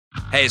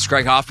Hey, it's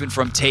Greg Hoffman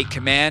from Take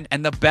Command,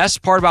 and the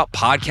best part about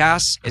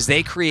podcasts is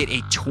they create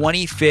a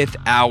 25th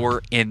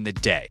hour in the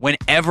day.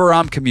 Whenever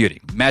I'm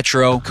commuting,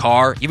 metro,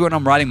 car, even when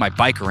I'm riding my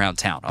bike around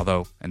town,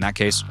 although in that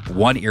case,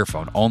 one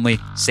earphone only,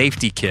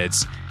 safety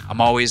kids,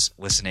 I'm always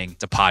listening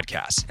to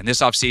podcasts. And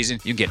this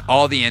offseason, you can get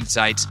all the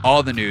insights,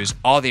 all the news,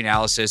 all the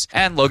analysis,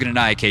 and Logan and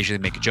I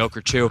occasionally make a joke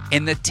or two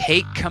in the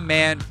Take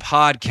Command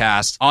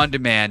podcast on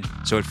demand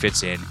so it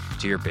fits in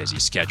to your busy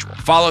schedule.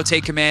 Follow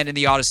Take Command in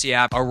the Odyssey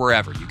app or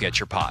wherever you get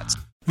your pods.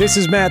 This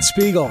is Matt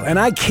Spiegel, and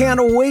I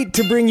can't wait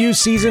to bring you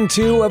Season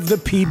 2 of the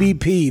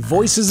PBP,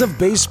 Voices of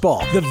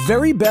Baseball. The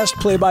very best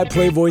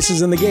play-by-play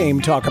voices in the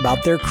game talk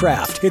about their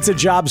craft. It's a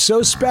job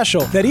so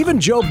special that even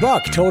Joe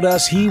Buck told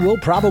us he will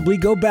probably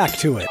go back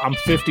to it. I'm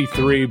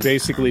 53,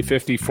 basically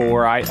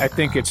 54. I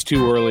think it's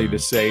too early to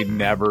say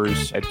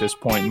nevers at this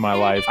point in my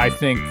life. I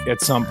think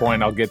at some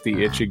point I'll get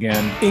the itch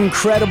again.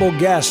 Incredible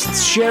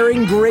guests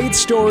sharing great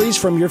stories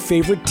from your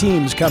favorite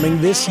teams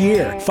coming this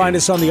year. Find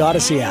us on the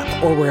Odyssey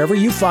app or wherever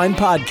you find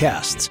podcasts.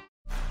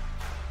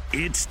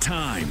 It's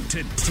time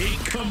to take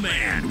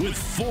command with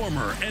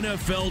former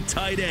NFL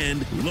tight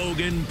end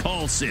Logan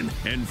Paulsen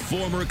and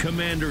former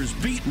Commanders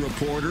beat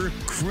reporter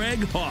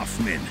Craig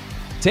Hoffman.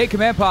 Take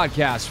Command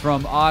podcast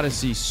from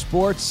Odyssey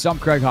Sports. I'm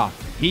Craig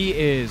Hoffman. He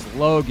is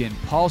Logan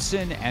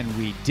Paulsen, and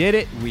we did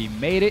it. We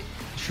made it.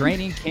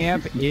 Training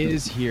camp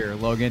is here,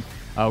 Logan.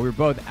 We were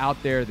both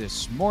out there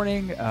this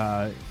morning.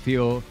 I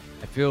feel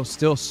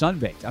still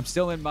sunbaked. I'm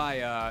still in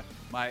my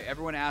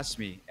everyone asks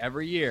me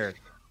every year,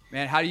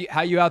 man, how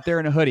you out there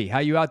in a hoodie? How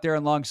you out there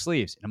in long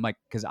sleeves? And I'm like,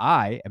 because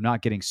I am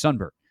not getting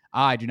sunburned.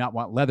 I do not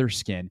want leather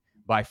skin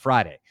by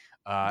Friday.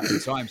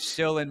 And so I'm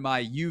still in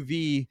my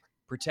UV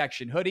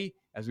protection hoodie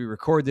as we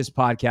record this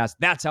podcast.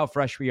 That's how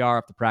fresh we are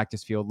off the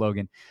practice field,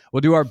 Logan.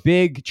 We'll do our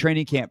big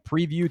training camp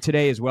preview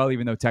today as well,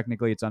 even though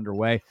technically it's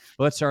underway.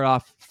 But let's start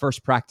off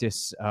first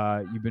practice.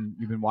 You've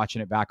been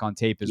watching it back on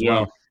tape as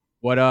well.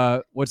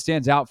 What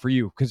stands out for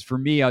you? Because for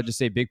me, I'll just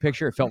say big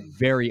picture, it felt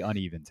very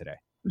uneven today.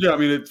 Yeah, I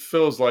mean, it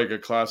feels like a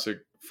classic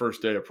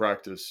first day of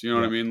practice. You know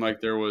what I mean?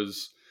 Like there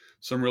was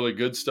some really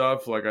good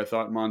stuff. Like I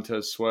thought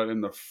Montez Sweat in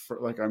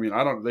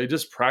they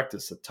just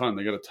practiced a ton.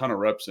 They got a ton of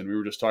reps in. We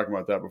were just talking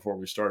about that before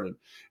we started.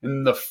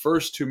 In the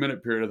first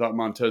 2-minute period, I thought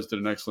Montez did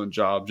an excellent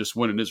job just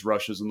winning his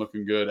rushes and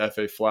looking good.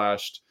 FA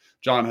flashed.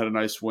 John had a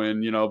nice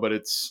win, but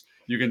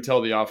you can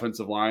tell the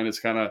offensive line is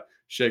kind of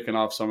shaking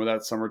off some of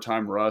that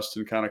summertime rust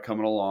and kind of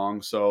coming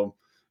along. So,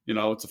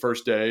 it's the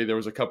first day. There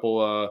was a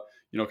couple,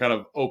 kind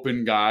of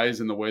open guys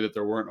in the way that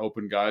there weren't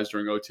open guys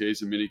during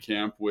OTAs and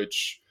minicamp,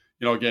 which,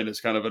 again, it's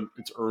kind of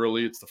it's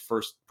early. It's the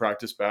first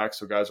practice back.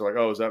 So guys are like,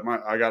 oh, is that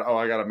I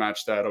got to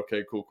match that.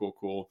 Okay,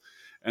 cool.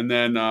 And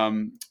then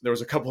there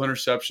was a couple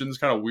interceptions,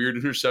 kind of weird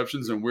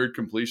interceptions and weird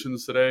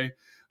completions today.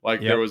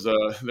 Like there was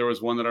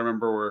one that I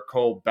remember where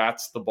Cole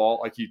bats the ball,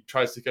 like he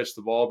tries to catch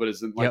the ball, but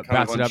isn't kind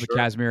bats of it unsure. up, and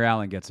Kazmir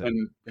Allen gets it.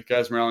 And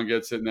Kazmir Allen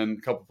gets it. And then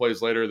a couple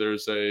plays later,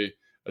 there's a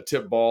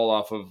tip ball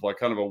off of like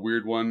kind of a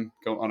weird one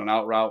on an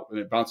out route, and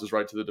it bounces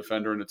right to the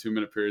defender in a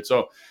 2-minute period.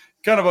 So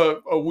kind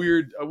of a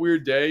weird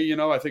day.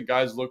 I think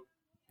guys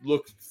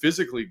look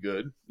physically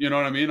good. You know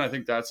what I mean? I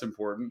think that's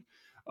important.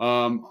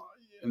 And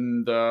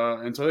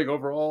so I think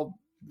overall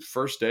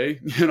first day,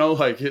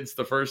 it's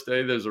the first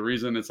day. There's a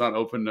reason it's not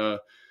open to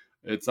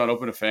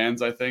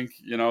fans, I think,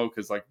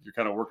 because like you're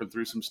kind of working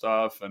through some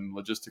stuff and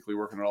logistically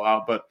working it all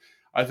out. But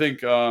I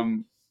think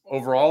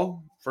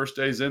overall, first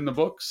day's in the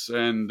books,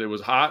 and it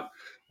was hot,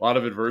 a lot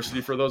of adversity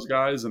for those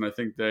guys, and I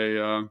think they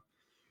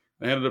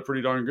handled it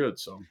pretty darn good.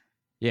 So.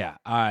 Yeah,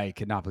 I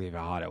could not believe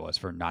how hot it was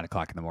for 9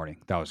 o'clock in the morning.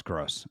 That was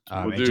gross.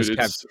 It's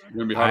going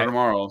to be hotter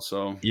tomorrow.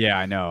 So yeah,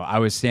 I know. I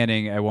was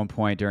standing at one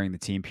point during the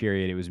team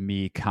period. It was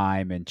me,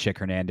 Keim, and Chick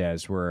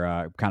Hernandez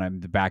were kind of in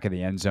the back of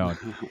the end zone,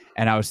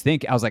 and I was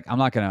like, I'm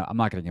not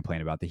gonna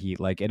complain about the heat.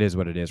 Like it is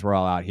what it is. We're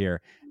all out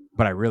here,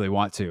 but I really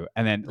want to.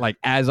 And then like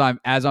as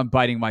I'm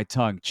biting my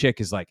tongue, Chick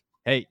is like,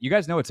 "Hey, you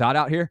guys know it's hot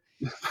out here?"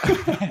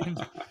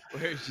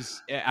 It's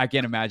just, I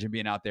can't imagine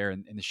being out there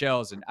in the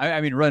shells, and I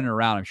mean running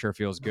around I'm sure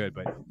feels good,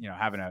 but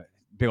having a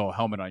big old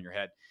helmet on your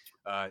head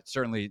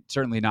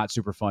certainly not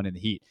super fun in the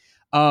heat.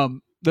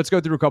 Let's go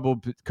through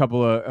a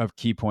couple of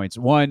key points.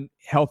 One,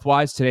 health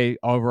wise, today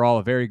overall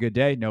a very good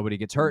day. Nobody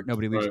gets hurt,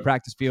 nobody leaves the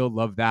practice field.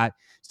 Love that.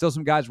 Still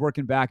some guys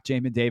working back.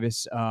 Jamin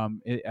Davis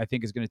I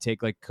think is going to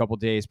take like a couple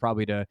days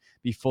probably to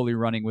be fully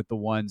running with the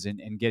ones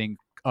and getting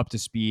up to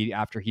speed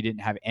after he didn't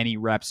have any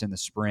reps in the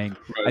spring.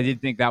 Right. I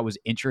did think that was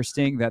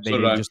interesting that they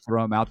didn't just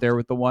throw him out there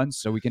with the ones.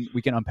 So we can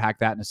unpack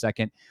that in a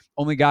second.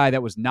 Only guy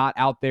that was not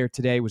out there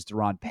today was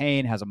Deron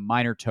Payne, has a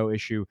minor toe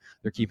issue.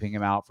 They're keeping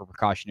him out for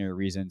precautionary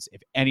reasons.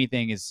 If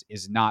anything is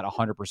not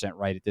 100%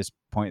 right at this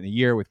point in the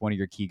year with one of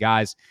your key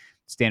guys,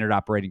 standard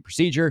operating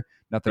procedure,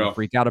 nothing to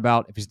freak out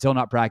about. If he's still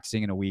not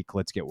practicing in a week,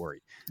 let's get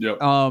worried. Yep.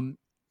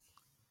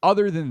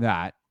 Other than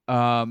that,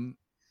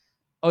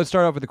 let's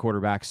start off with the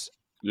quarterbacks.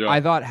 Yeah.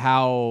 I thought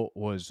Howell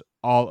was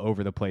all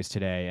over the place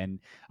today. And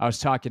I was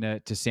talking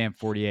to Sam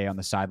Fortier on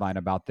the sideline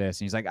about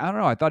this. And he's like, I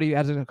don't know. I thought he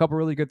had a couple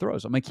really good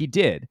throws. I'm like, he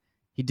did.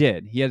 He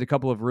did. He had a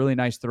couple of really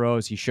nice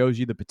throws. He shows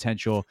you the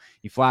potential.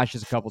 He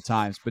flashes a couple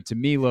times. But to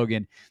me,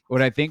 Logan,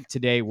 what I think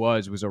today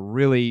was a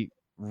really,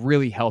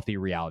 really healthy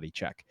reality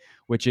check,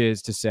 which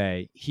is to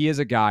say he is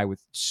a guy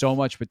with so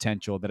much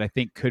potential that I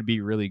think could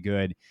be really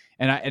good.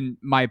 And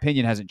my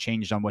opinion hasn't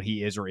changed on what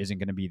he is or isn't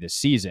going to be this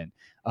season.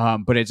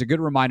 But it's a good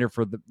reminder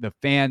for the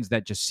fans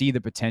that just see the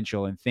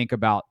potential and think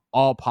about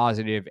all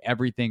positive,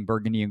 everything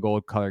burgundy and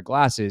gold colored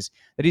glasses,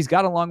 that he's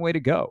got a long way to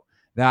go.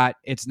 That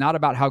it's not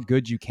about how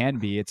good you can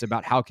be. It's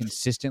about how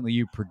consistently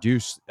you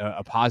produce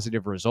a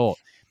positive result.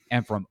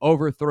 And from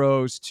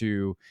overthrows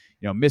to,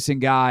 missing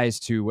guys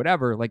to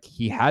whatever, like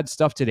he had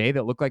stuff today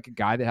that looked like a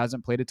guy that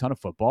hasn't played a ton of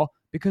football,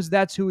 because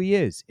that's who he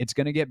is. It's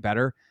going to get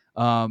better.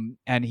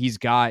 And he's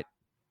got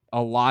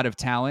a lot of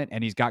talent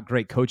and he's got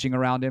great coaching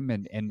around him,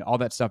 and all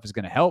that stuff is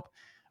going to help.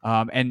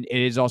 And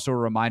it is also a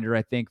reminder,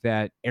 I think,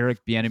 that Eric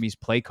Bieniemy's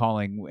play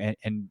calling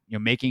and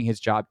making his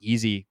job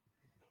easy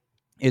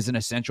is an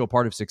essential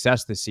part of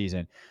success this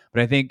season.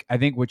 But I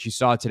think what you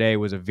saw today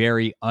was a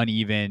very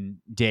uneven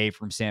day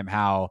from Sam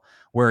Howell,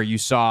 where you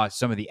saw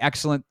some of the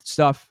excellent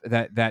stuff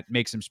that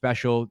makes him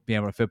special, being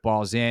able to fit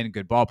balls in,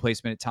 good ball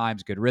placement at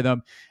times, good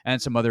rhythm, and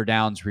some other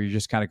downs where you're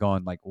just kind of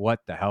going like,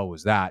 what the hell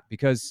was that?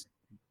 Because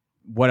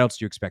what else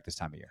do you expect this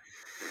time of year?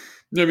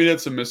 I mean, he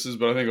had some misses,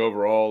 but I think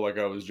overall, like,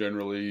 I was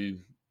generally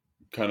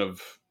kind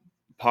of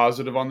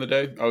positive on the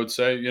day, I would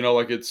say.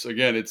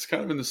 It's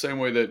kind of in the same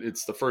way that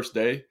it's the first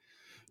day.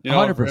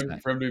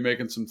 100%. For him to be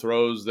making some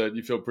throws that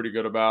you feel pretty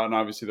good about. And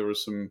obviously there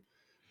was some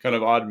kind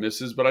of odd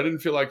misses, but I didn't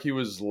feel like he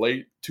was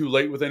too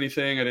late with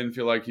anything. I didn't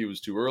feel like he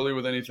was too early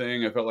with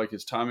anything. I felt like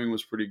his timing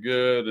was pretty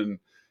good. And,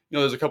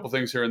 there's a couple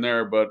things here and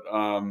there, but,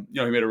 he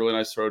made a really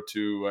nice throw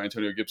to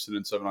Antonio Gibson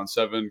in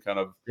 7-on-7, kind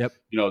of,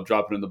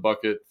 dropping in the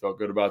bucket. Felt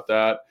good about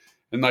that.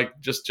 And like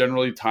just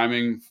generally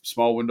timing,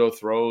 small window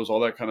throws, all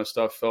that kind of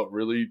stuff felt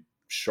really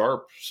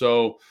sharp.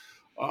 So,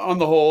 on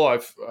the whole,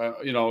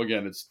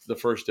 again, it's the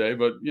first day,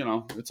 but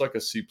it's like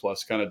a C+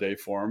 kind of day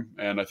for him,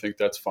 and I think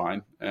that's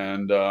fine.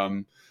 And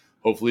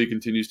hopefully, he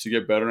continues to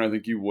get better, and I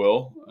think he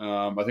will.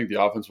 I think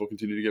the offense will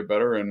continue to get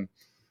better, and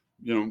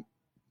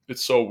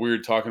it's so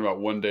weird talking about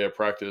one day of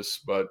practice,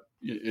 but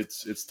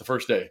it's the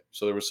first day,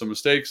 so there were some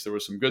mistakes, there were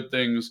some good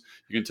things.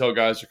 You can tell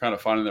guys are kind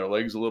of finding their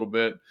legs a little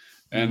bit,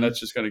 and that's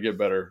just going to get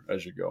better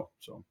as you go.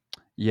 So.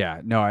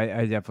 Yeah, no,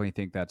 I definitely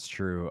think that's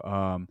true.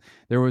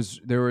 There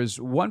was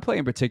one play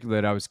in particular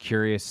that I was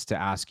curious to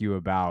ask you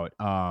about.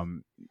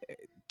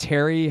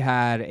 Terry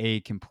had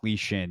a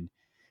completion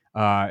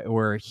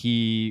where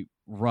he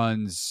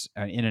runs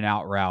an in and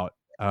out route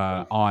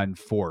on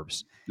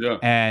Forbes. Yeah.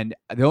 And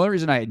the only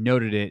reason I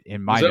noted it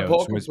in my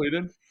notes was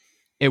completed?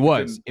 It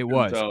was.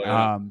 Tell,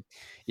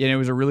 yeah. It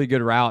was a really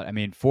good route. I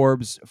mean,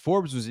 Forbes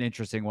was an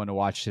interesting one to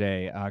watch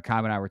today.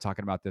 Kyle and I were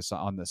talking about this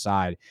on the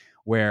side,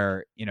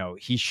 where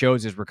he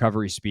shows his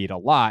recovery speed a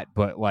lot,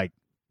 but like,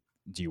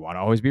 do you want to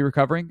always be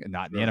recovering?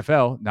 Not in the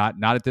NFL,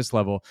 not at this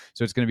level.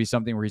 So it's going to be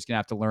something where he's going to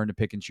have to learn to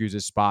pick and choose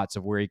his spots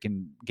of where he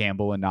can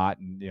gamble and not.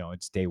 And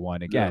it's day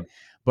one again. Yeah.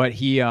 But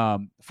he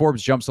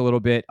Forbes jumps a little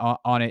bit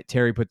on it.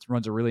 Terry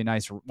runs a really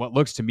nice, what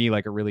looks to me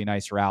like a really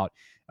nice route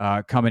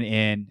coming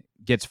in,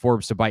 gets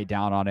Forbes to bite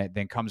down on it,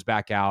 then comes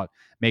back out,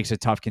 makes a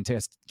tough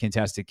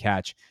contested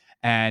catch.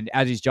 And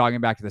as he's jogging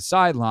back to the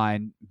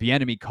sideline,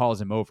 Bieniemy calls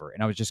him over.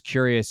 And I was just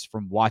curious,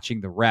 from watching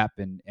the rep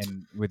and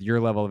with your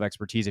level of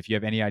expertise, if you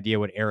have any idea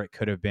what Eric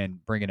could have been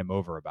bringing him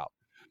over about.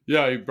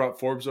 Yeah, he brought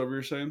Forbes over,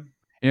 you're saying?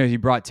 He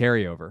brought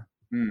Terry over.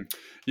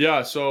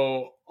 Yeah,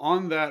 so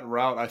on that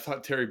route, I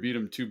thought Terry beat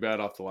him too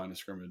bad off the line of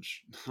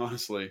scrimmage,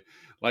 honestly.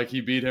 Like,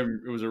 he beat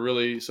him. It was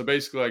so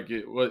basically, like,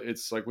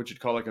 it's like what you'd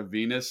call like a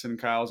Venus in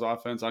Kyle's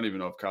offense. I don't even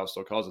know if Kyle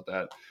still calls it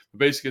that. But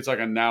basically, it's like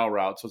a now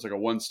route. So it's like a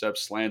one-step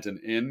slant and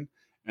in,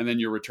 and then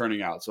you're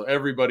returning out. So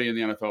everybody in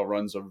the NFL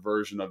runs a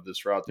version of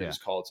this route. They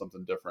just call it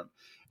something different.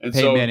 And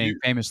Peyton Manning,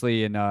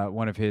 famously in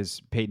one of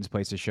Peyton's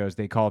Places shows,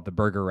 they call it the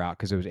burger route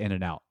because it was in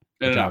and out.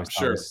 In and out,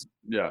 sure.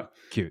 Yeah.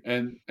 Cute.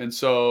 And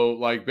so,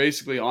 like,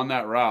 basically on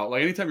that route,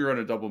 like, anytime you run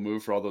a double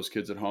move for all those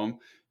kids at home,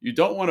 you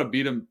don't want to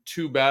beat them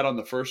too bad on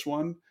the first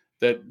one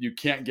that you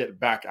can't get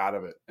back out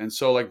of it. And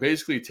so, like,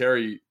 basically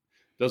Terry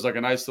does like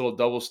a nice little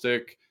double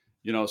stick,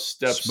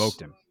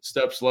 smoked him.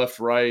 Steps left,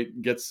 right,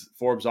 gets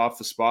Forbes off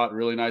the spot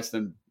really nice,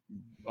 then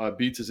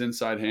beats his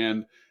inside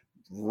hand,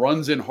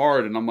 runs in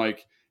hard. And I'm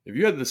like, if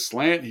you had the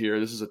slant here,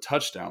 this is a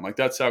touchdown. Like,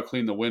 that's how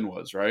clean the win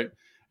was, right?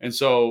 And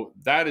so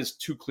that is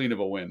too clean of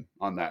a win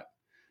on that.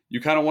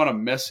 You kind of want a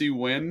messy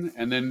win,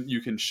 and then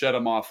you can shed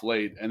them off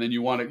late, and then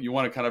you want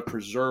to kind of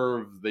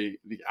preserve the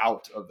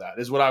out of that,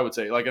 is what I would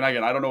say. Like, and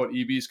again, I don't know what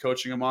EB's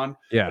coaching him on.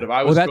 Yeah, but if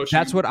I was coaching,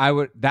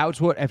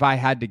 that's what if I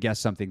had to guess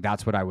something,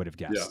 that's what I would have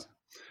guessed. Yeah.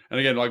 And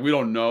again, like, we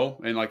don't know,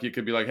 and like, it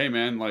could be like, hey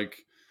man,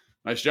 like,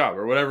 nice job,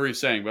 or whatever he's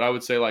saying. But I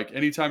would say, like,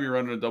 anytime you're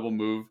running a double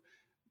move,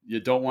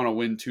 you don't want to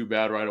win too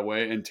bad right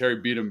away. And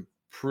Terry beat him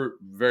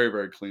very,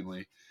 very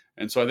cleanly.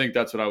 And so I think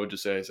that's what I would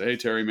just say. Hey,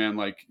 Terry, man,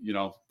 like,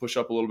 push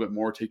up a little bit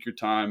more, take your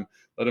time,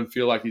 let him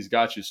feel like he's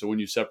got you. So when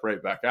you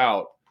separate back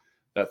out,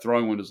 that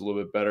throwing window is a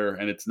little bit better.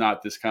 And it's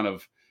not this kind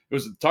of,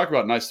 was talk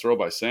about nice throw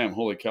by Sam.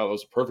 Holy cow, that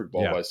was a perfect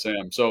ball Yeah. by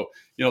Sam. So,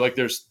 like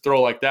there's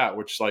throw like that,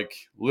 which like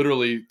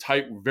literally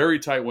very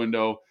tight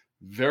window,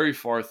 very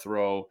far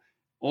throw,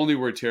 only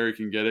where Terry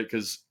can get it.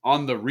 Cause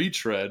on the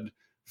retread,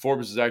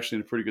 Forbes is actually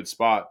in a pretty good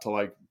spot to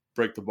like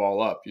break the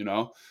ball up,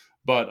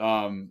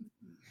 but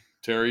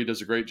Terry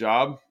does a great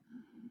job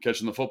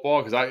catching the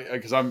football. Cause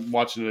I'm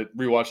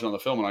rewatching on the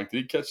film and like,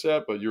 did he catch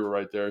that? But you were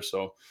right there.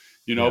 So,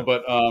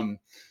 but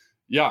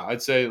yeah,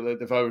 I'd say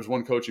that if I was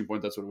one coaching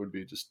point, that's what it would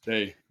be. Just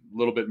a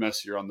little bit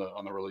messier on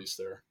the release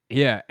there.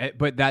 Yeah,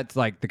 but that's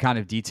like the kind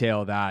of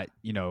detail that,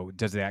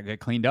 does that get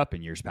cleaned up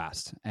in years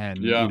past? And,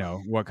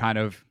 what kind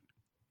of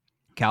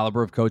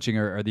caliber of coaching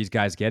are these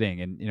guys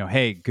getting? And,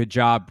 hey, good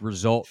job,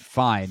 result,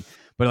 fine.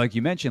 But like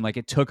you mentioned, like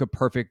it took a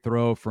perfect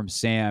throw from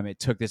Sam. It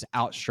took this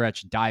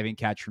outstretched diving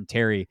catch from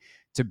Terry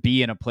to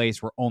be in a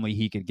place where only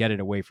he could get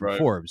it away from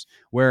Forbes,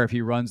 where if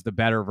he runs the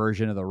better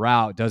version of the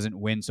route, doesn't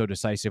win so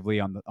decisively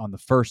on the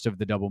first of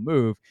the double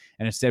move,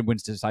 and instead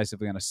wins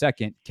decisively on a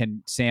second,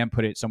 can Sam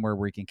put it somewhere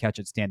where he can catch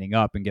it standing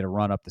up and get a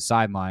run up the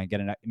sideline,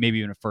 maybe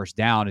even a first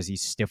down as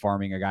he's stiff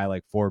arming a guy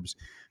like Forbes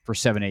for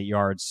 7-8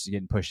 yards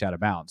getting pushed out of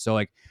bounds. So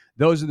like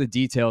those are the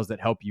details that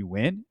help you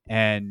win.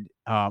 And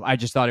I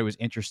just thought it was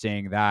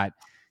interesting that,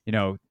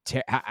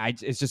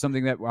 it's just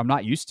something that I'm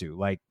not used to.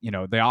 Like,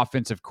 the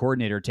offensive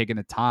coordinator taking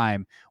the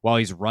time while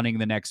he's running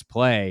the next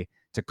play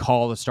to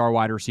call the star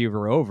wide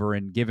receiver over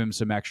and give him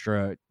some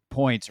extra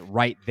points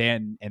right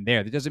then and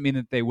there. That doesn't mean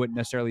that they wouldn't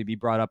necessarily be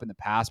brought up in the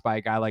past by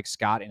a guy like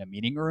Scott in a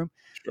meeting room,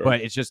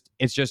 but it's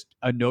just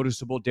a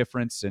noticeable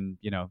difference. And,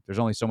 there's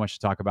only so much to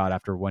talk about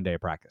after one day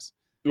of practice.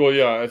 Well,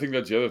 yeah, I think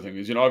that's the other thing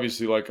is,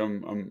 obviously like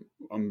I'm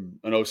an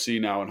OC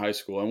now in high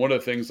school. And one of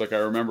the things like I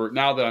remember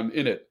now that I'm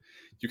in it,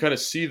 you kind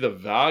of see the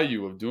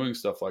value of doing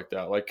stuff like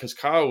that. Like, cause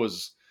Kyle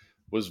was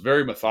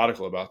very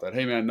methodical about that.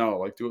 Hey man, no,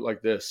 like do it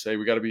like this. Hey,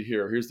 we got to be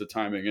here. Here's the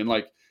timing. And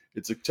like,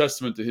 it's a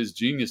testament to his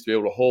genius to be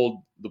able to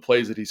hold the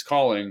plays that he's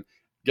calling,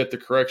 get the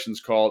corrections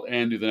called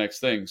and do the next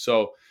thing.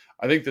 So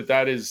I think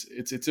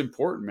it's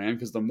important, man.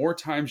 Cause the more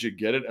times you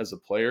get it as a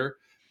player,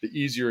 the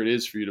easier it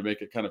is for you to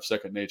make it kind of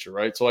second nature.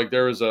 Right. So like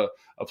there was a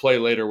play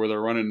later where they're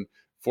running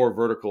 4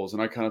 verticals.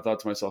 And I kind of thought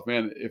to myself,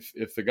 man,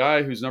 if the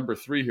guy who's number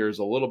 3 here is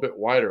a little bit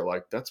wider,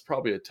 like that's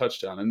probably a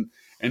touchdown.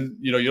 And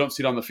you don't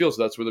see it on the field.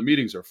 So that's where the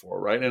meetings are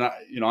for. Right. And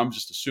I'm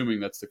just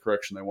assuming that's the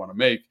correction they want to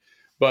make.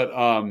 But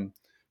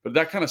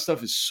that kind of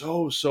stuff is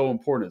so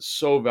important. It's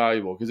so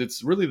valuable because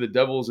it's really the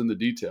devil's in the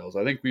details.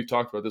 I think we've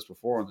talked about this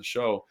before on the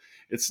show.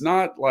 It's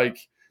not like,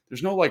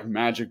 there's no like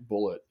magic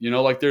bullet,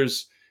 like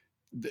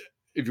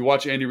if you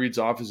watch Andy Reid's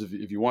office,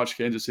 if you watch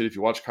Kansas City, if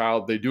you watch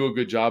Kyle, they do a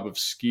good job of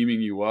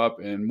scheming you up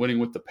and winning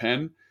with the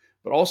pen.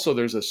 But also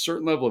there's a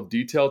certain level of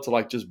detail to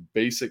like just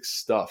basic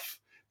stuff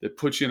that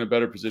puts you in a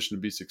better position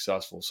to be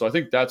successful. So I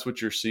think that's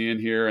what you're seeing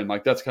here. And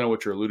like, that's kind of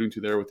what you're alluding to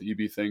there with the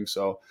EB thing.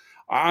 So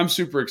I'm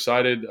super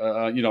excited.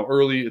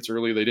 It's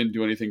early. They didn't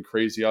do anything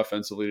crazy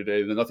offensively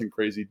today. There's nothing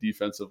crazy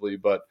defensively,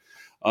 but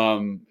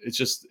it's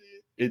just,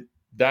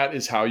 that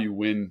is how you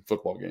win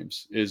football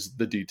games is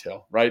the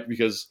detail, right?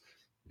 Because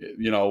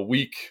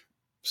week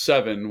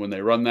 7, when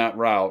they run that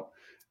route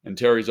and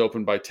Terry's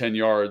open by 10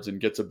 yards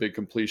and gets a big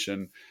completion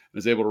and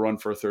is able to run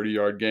for a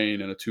 30-yard gain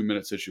in a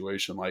 2-minute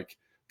situation, like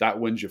that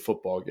wins you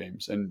football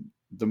games. And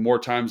the more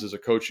times as a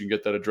coach you can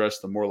get that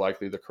addressed, the more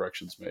likely the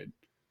correction's made.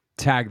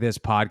 Tag this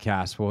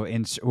podcast.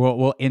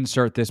 We'll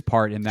insert this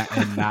part in that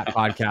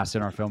podcast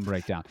in our film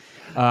breakdown.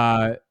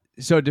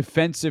 So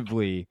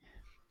defensively,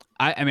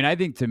 I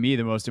think to me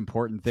the most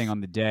important thing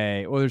on the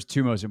day, there's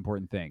 2 most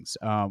important things.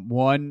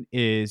 One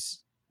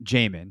is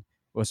Jamin.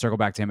 We'll circle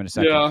back to him in a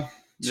second. Yeah.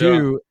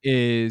 2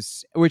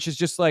 is, which is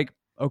just like,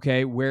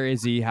 okay, where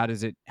is he? How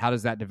does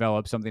that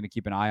develop? Something to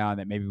keep an eye on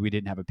that maybe we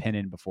didn't have a pin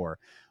in before.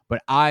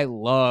 But I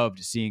loved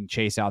seeing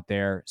Chase out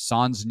there,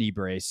 sans knee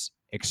brace,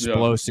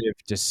 explosive,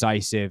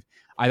 decisive.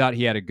 I thought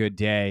he had a good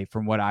day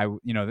from what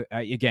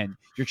again,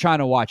 you're trying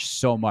to watch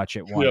so much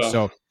at once. Yeah.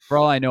 So for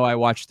all I know, I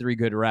watched 3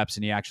 good reps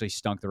and he actually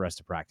stunk the rest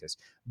of practice.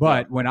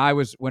 But when I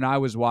was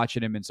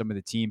watching him in some of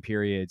the team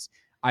periods,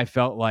 I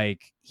felt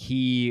like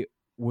he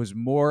was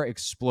more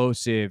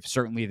explosive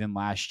certainly than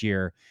last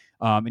year.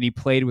 And he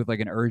played with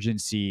like an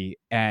urgency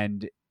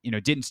and,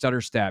 didn't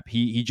stutter step.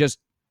 He just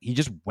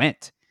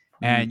went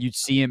and you'd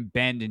see him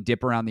bend and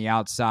dip around the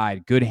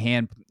outside, good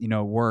hand,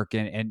 work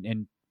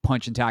and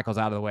punch and tackles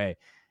out of the way.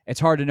 It's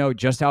hard to know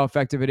just how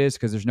effective it is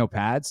because there's no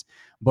pads,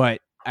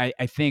 but I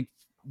think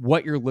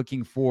what you're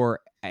looking for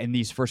in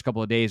these first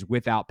couple of days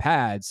without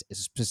pads,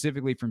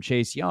 specifically from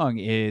Chase Young,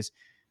 is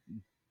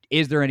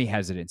there any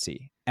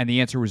hesitancy? And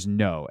the answer was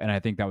no. And I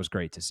think that was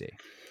great to see.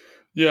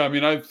 Yeah. I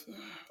mean, I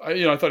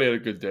thought he had a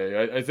good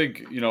day. I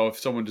think, if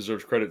someone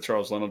deserves credit,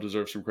 Charles Leno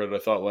deserves some credit. I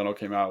thought Leno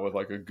came out with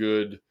like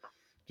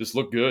just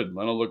looked good.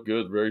 Leno looked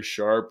good, very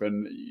sharp.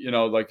 And,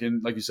 like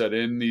you said,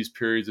 in these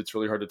periods, it's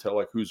really hard to tell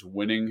like who's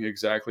winning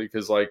exactly.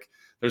 Cause like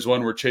there's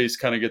one where Chase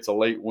kind of gets a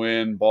late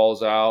win,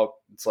 balls out.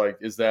 It's like,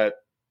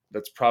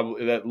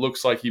 that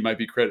looks like he might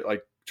be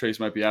Chase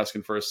might be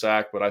asking for a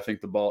sack, but I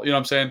think the ball, you know what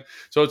I'm saying?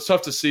 So it's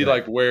tough to see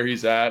like where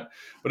he's at.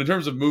 But in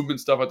terms of movement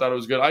stuff, I thought it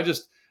was good. I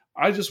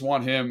just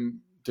want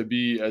him to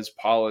be as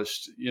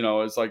polished,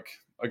 as like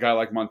a guy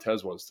like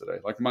Montez was today.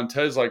 Like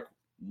Montez, like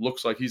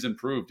looks like he's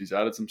improved. He's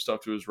added some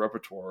stuff to his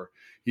repertoire.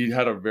 He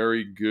had a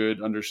very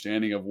good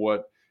understanding of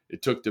what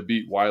it took to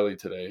beat Wiley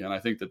today. And I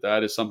think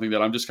that is something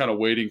that I'm just kind of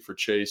waiting for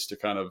Chase to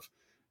kind of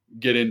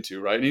get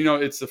into, right? And,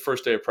 it's the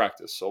first day of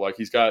practice. So like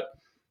he's got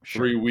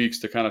 3 weeks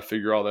to kind of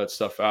figure all that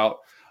stuff out.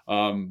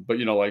 But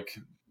like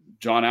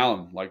John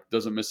Allen, like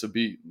doesn't miss a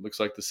beat. Looks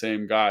like the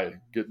same guy.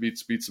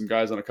 Beats some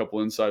guys on a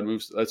couple inside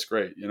moves. That's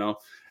great,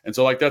 And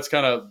so like that's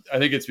kind of, I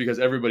think it's because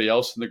everybody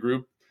else in the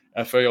group,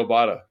 F.A.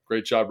 Obata,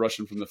 great job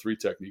rushing from the 3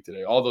 technique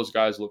today. All those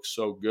guys look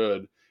so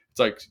good. It's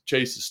like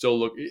Chase is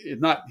still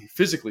not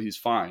physically, he's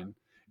fine.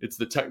 It's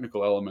the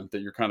technical element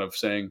that you're kind of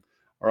saying,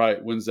 all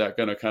right, when's that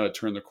going to kind of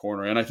turn the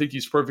corner? And I think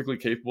he's perfectly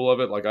capable of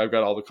it. Like I've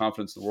got all the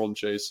confidence in the world in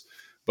Chase,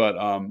 but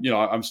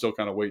I'm still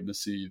kind of waiting to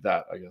see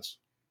that, I guess.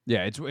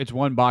 Yeah, it's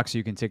one box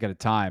you can tick at a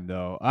time,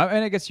 though,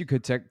 and I guess you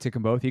could tick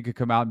them both. He could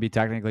come out and be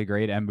technically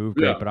great and move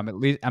great, but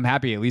I'm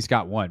happy he at least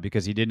got one,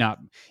 because he did not,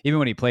 even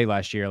when he played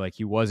last year, like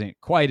he wasn't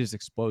quite as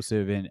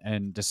explosive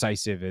and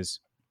decisive as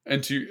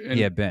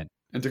he had been.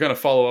 And to kind of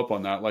follow up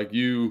on that, like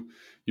you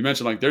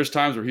mentioned, like there's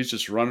times where he's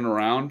just running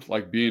around,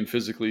 like being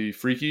physically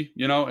freaky,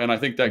 and I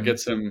think that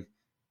gets him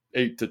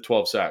 8 to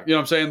 12 sacks. You know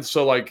what I'm saying?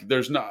 So like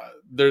this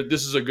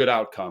is a good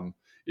outcome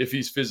if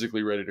he's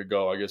physically ready to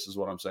go, I guess is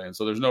what I'm saying.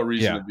 So there's no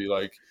reason to be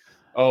like,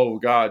 oh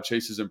God,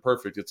 Chase is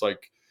imperfect. It's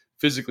like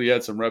physically he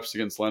had some reps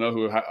against Leno,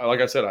 who,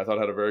 like I said, I thought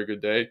had a very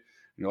good day. And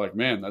you're like,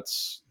 man,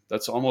 that's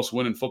almost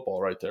winning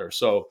football right there.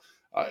 So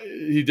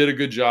he did a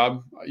good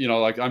job.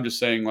 Like I'm just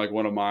saying, like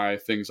one of my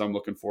things I'm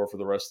looking for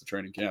the rest of the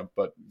training camp,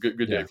 but good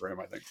day for him,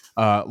 I think.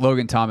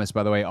 Logan Thomas,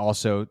 by the way,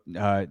 also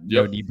no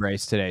knee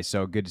brace today.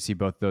 So good to see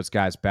both those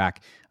guys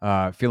back,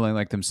 feeling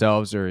like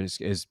themselves or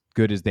as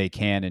good as they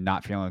can and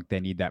not feeling like they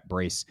need that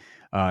brace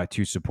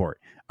to support.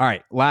 All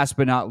right. Last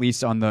but not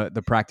least on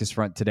the practice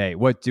front today,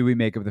 what do we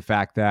make of the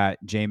fact that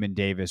Jamin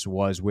Davis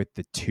was with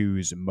the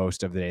 2s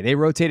most of the day? They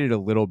rotated a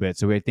little bit,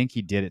 so I think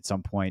he did at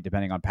some point,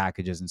 depending on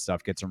packages and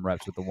stuff, get some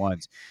reps with the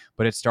 1s.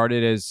 But it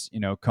started as,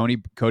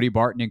 Cody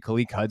Barton and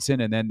Khaleke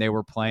Hudson, and then they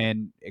were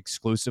playing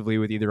exclusively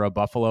with either a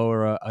Buffalo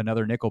or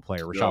another nickel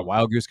player. Rashad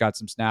Wildgoose got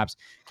some snaps.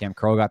 Cam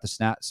Crow got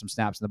some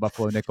snaps in the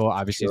Buffalo nickel.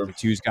 Obviously, as the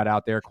 2s got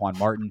out there, Quan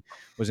Martin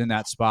was in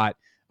that spot.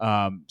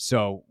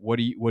 So what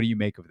do you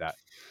make of that?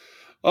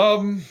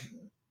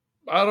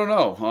 I don't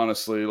know,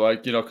 honestly,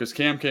 like, because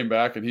Cam came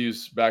back and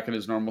he's back in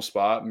his normal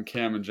spot, and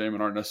Cam and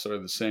Jamin aren't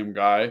necessarily the same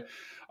guy.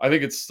 I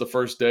think it's the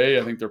first day.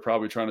 I think they're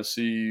probably trying to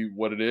see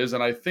what it is.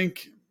 And I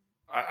think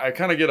I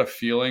kind of get a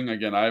feeling,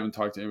 again, I haven't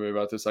talked to anybody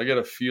about this. I get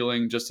a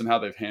feeling just in how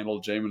they've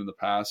handled Jamin in the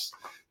past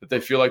that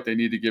they feel like they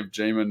need to give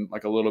Jamin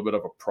like a little bit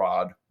of a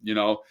prod,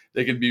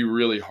 they can be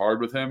really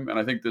hard with him. And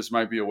I think this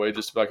might be a way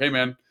just to be like, hey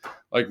man,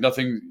 like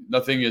nothing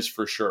is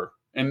for sure.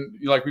 And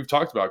like we've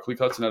talked about, Khaleke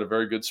Hudson had a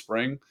very good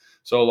spring.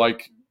 So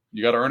like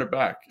you got to earn it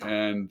back.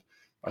 And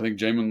I think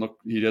Jamin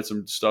he did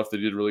some stuff that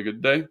he did really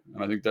good today.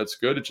 And I think that's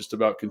good. It's just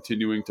about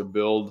continuing to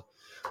build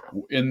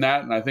in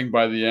that. And I think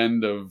by the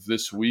end of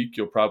this week,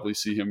 you'll probably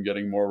see him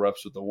getting more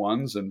reps with the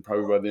 1s. And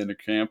probably by the end of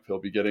camp, he'll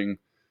be getting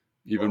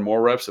even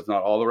more reps, if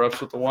not all the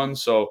reps with the 1s.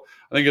 So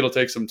I think it'll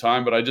take some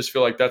time, but I just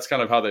feel like that's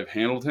kind of how they've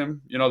handled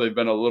him. They've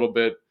been a little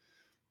bit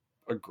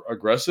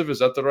aggressive. Is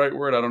that the right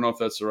word? I don't know if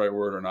that's the right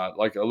word or not.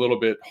 Like a little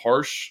bit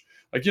harsh.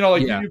 Like,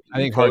 I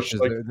think harsh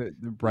is the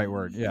right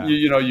word. Yeah.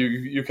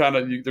 You kind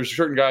of, there's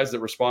certain guys that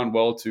respond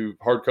well to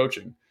hard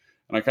coaching.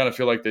 And I kind of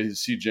feel like they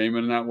see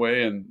Jamin in that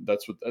way. And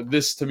that's what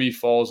this to me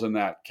falls in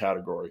that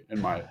category, in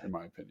my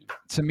opinion.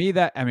 To me,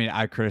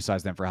 I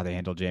criticized them for how they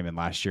handled Jamin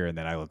last year. And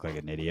then I look like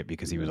an idiot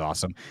because he was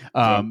awesome.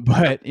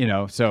 But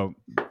so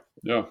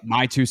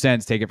my 2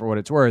 cents, take it for what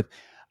it's worth.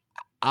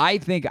 I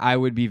think I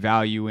would be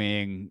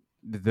valuing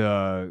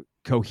the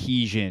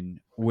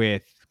cohesion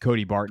with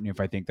Cody Barton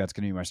if I think that's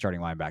going to be my starting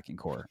linebacking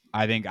core.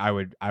 I think I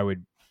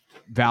would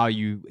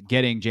value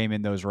getting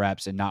Jamin those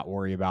reps and not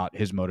worry about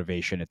his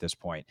motivation at this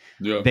point.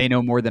 Yeah. They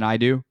know more than I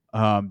do.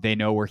 They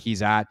know where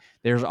he's at.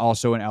 There's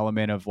also an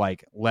element of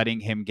like letting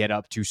him get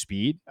up to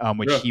speed,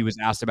 which he was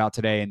asked about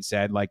today and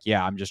said like,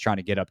 yeah, I'm just trying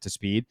to get up to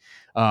speed.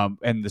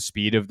 And the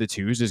speed of the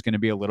 2s is going to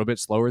be a little bit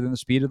slower than the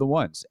speed of the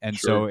 1s. And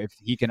so if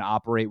he can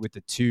operate with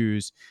the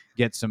 2s,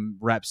 get some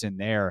reps in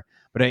there,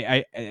 but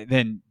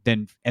then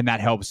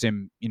that helps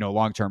him,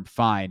 long-term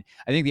fine.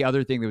 I think the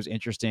other thing that was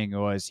interesting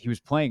was he was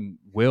playing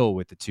Will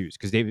with the 2s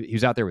because he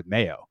was out there with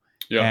Mayo.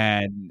 Yeah.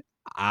 And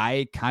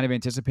I kind of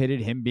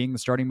anticipated him being the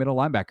starting middle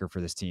linebacker for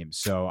this team.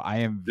 So I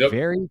am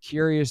very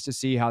curious to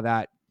see how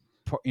that,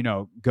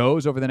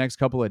 goes over the next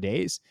couple of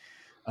days.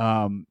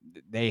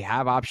 They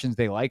have options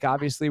they like,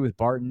 obviously, with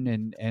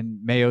Barton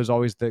and Mayo's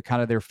always the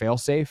kind of their fail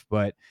safe.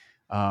 But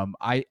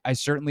I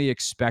certainly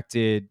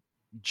expected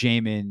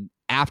Jamin,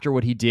 after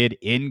what he did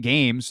in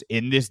games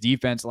in this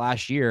defense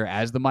last year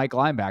as the Mike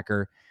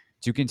linebacker,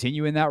 to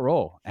continue in that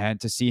role,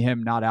 and to see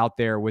him not out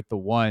there with the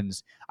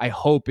 1s, I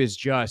hope is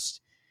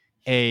just,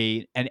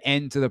 an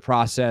end to the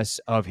process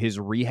of his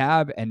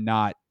rehab and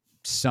not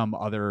some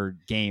other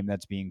game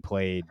that's being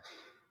played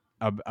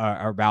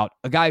about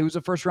a guy who's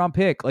a first round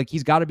pick. Like,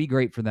 he's got to be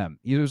great for them.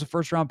 He was a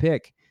first round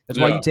pick. That's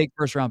why you take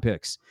first round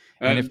picks.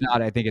 And if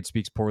not, I think it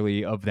speaks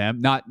poorly of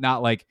them.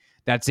 Not like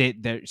that's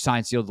it, that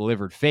signed, sealed,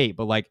 delivered fate,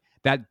 but like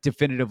that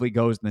definitively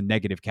goes in the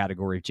negative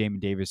category if Jamin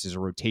Davis is a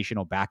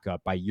rotational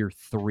backup by year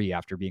 3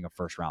 after being a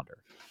first rounder.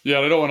 Yeah,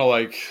 I don't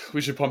want to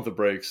we should pump the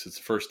brakes. It's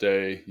the first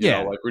day. You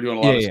know, we're doing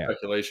a lot of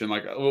speculation.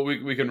 Like, well,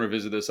 we can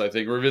revisit this, I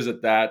think.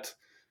 Revisit that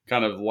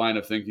kind of line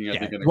of thinking, I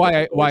think.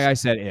 Why I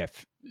said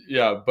if.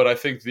 Yeah, but I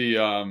think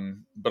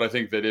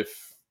that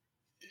if,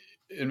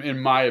 in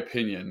my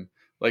opinion,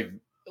 like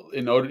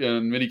in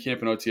minicamp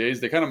and OTAs,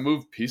 they kind of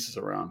move pieces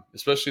around,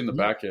 especially in the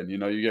back end. You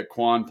know, you get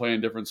Quan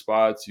playing different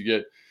spots. You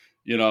get,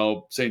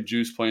 St.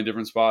 Juice playing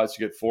different spots.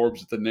 You get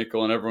Forbes at the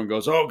nickel, and everyone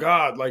goes, "Oh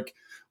God, like,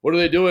 what are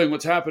they doing?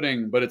 What's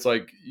happening?" But it's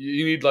like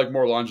you need like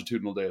more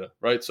longitudinal data,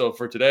 right? So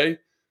for today,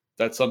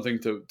 that's something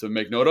to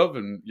make note of.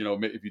 And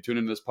if you tune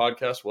into this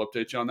podcast, we'll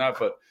update you on that.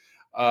 But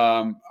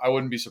I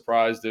wouldn't be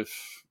surprised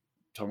if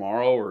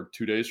tomorrow or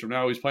 2 days from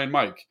now he's playing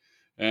Mike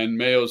and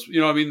Mayo's.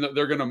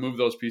 They're going to move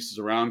those pieces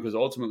around because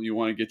ultimately you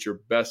want to get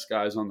your best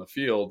guys on the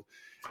field.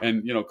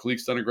 And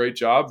Kalik's done a great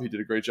job. He did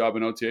a great job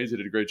in OTAs. He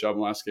did a great job in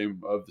the last game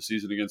of the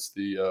season against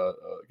the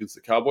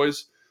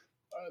Cowboys.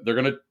 They're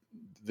going to,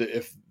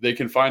 if they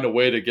can find a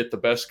way to get the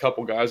best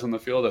couple guys on the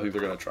field, I think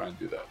they're going to try and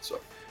do that.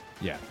 So,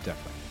 yeah,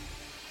 definitely.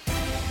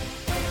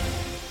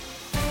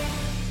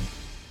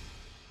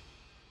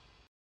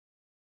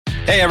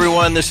 Hey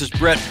everyone, this is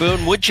Brett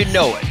Boone. Would you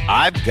know it?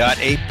 I've got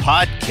a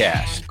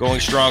podcast going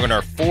strong in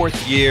our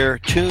 4th year.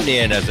 Tune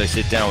in as I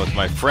sit down with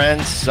my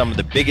friends, some of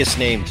the biggest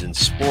names in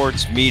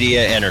sports,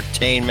 media,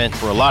 entertainment,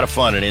 for a lot of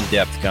fun and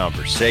in-depth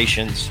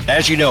conversations.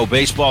 As you know,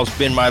 baseball's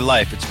been my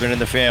life. It's been in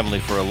the family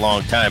for a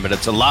long time, but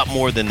it's a lot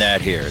more than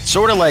that here. It's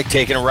sort of like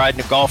taking a ride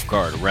in a golf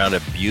cart around a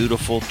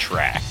beautiful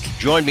track.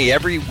 Join me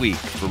every week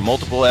for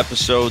multiple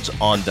episodes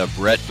on the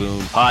Brett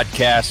Boone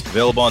Podcast,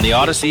 available on the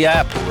Odyssey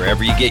app or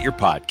wherever you get your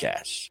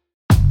podcasts.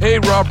 Hey,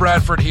 Rob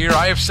Bradford here.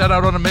 I have set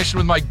out on a mission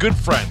with my good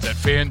friends at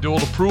FanDuel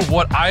to prove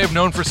what I have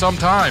known for some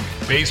time.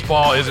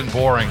 Baseball isn't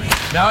boring.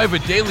 Now I have a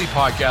daily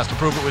podcast to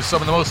prove it with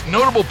some of the most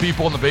notable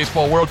people in the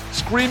baseball world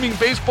screaming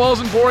baseball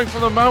isn't boring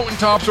from the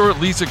mountaintops, or at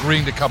least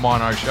agreeing to come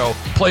on our show.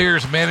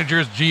 Players,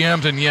 managers,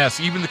 GMs, and yes,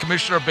 even the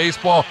commissioner of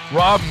baseball,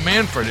 Rob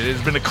Manfred. It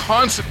has been a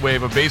constant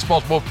wave of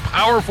baseball's most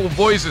powerful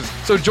voices.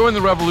 So join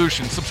the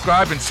revolution.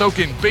 Subscribe and soak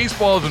in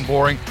Baseball Isn't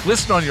Boring.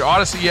 Listen on your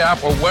Odyssey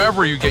app or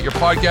wherever you get your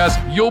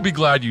podcast. You'll be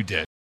glad you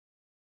did.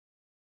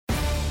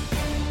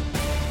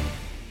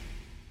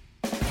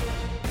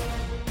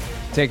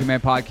 Take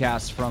Command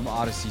podcast from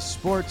Odyssey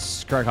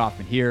Sports. Craig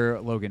Hoffman here,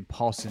 Logan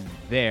Paulson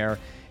there.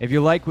 If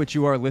you like what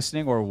you are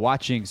listening or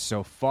watching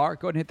so far,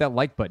 go ahead and hit that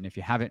like button if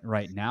you haven't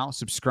right now.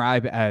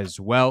 Subscribe as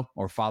well,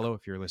 or follow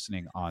if you're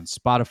listening on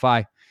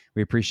Spotify.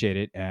 We appreciate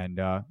it, and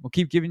we'll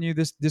keep giving you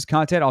this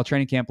content all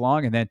training camp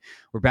long, and then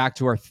we're back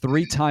to our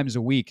 3 times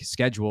a week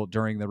schedule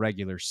during the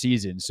regular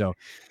season. So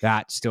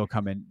that's still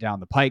coming down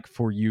the pike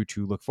for you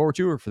to look forward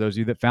to, or for those of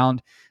you that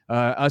found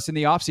us in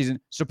the off season.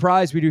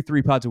 Surprise, we do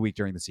 3 pods a week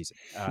during the season.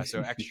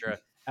 So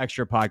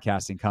extra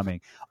podcasting coming.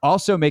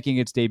 Also making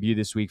its debut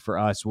this week for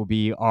us will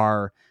be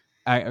our,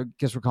 I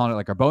guess we're calling it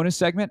like our bonus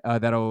segment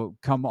that'll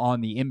come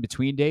on the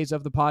in-between days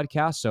of the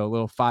podcast. So a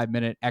little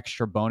 5-minute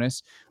extra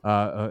bonus,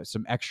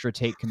 some extra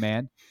Take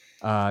Command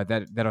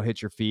that'll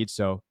hit your feed.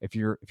 So if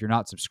you're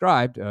not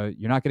subscribed,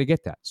 you're not going to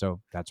get that.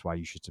 So that's why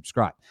you should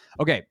subscribe.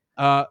 Okay,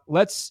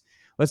 let's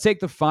take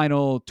the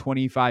final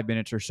 25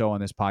 minutes or so on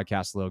this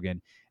podcast,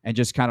 Logan, and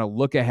just kind of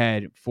look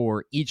ahead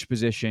for each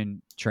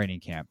position training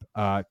camp.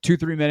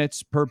 2-3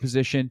 minutes per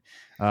position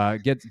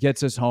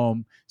gets us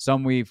home.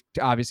 Some we've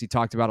obviously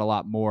talked about a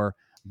lot more,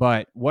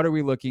 but what are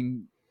we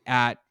looking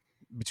at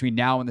between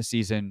now and the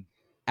season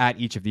at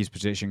each of these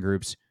position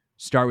groups?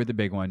 Start with the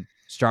big one.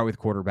 Start with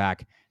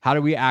quarterback. How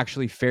do we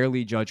actually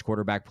fairly judge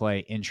quarterback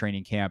play in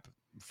training camp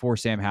for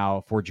Sam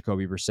Howell, for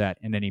Jacoby Brissett,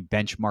 and any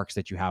benchmarks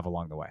that you have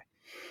along the way?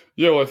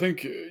 Yeah, well, I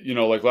think,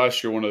 like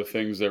last year, one of the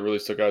things that really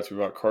stuck out to me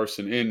about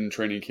Carson in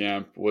training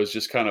camp was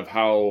just kind of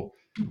how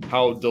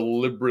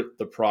deliberate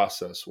the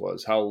process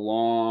was, how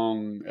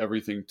long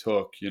everything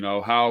took,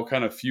 how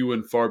kind of few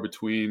and far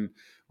between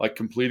like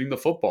completing the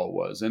football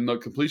was. And the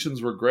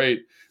completions were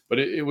great, but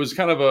it was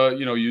kind of a,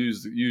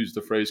 use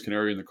the phrase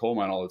canary in the coal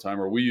mine all the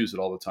time, or we use it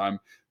all the time.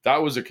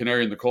 That was a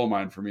canary in the coal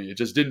mine for me. It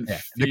just didn't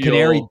feel, the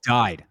canary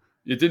died.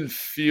 It didn't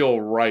feel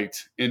right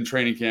in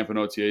training camp and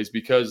OTAs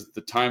because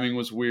the timing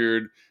was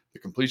weird. The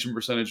completion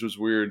percentage was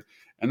weird.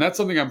 And that's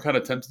something I'm kind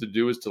of tempted to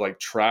do, is to like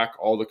track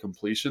all the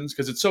completions,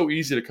 because it's so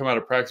easy to come out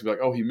of practice and be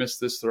like, oh, he missed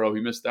this throw, he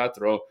missed that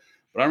throw.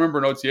 But I remember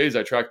in OTAs,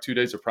 I tracked 2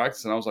 days of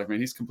practice and I was like, man,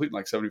 he's completing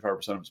like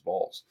 75% of his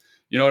balls.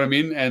 You know what I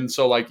mean? And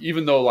so like,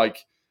 even though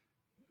like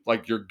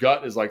your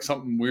gut is like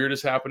something weird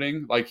is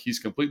happening, like he's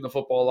completing the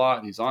football a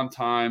lot, he's on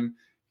time,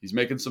 he's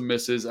making some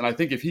misses. And I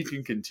think if he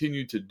can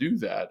continue to do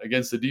that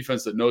against the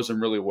defense that knows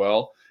him really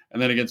well,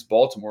 and then against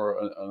Baltimore,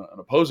 an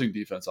opposing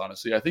defense,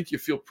 honestly, I think you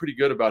feel pretty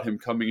good about him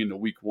coming into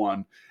week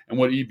 1 and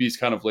what EB's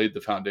kind of laid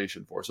the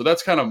foundation for. So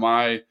that's kind of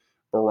my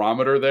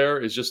barometer there,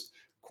 is just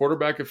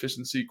quarterback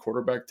efficiency,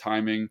 quarterback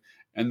timing,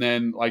 and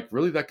then like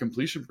really that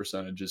completion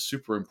percentage is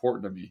super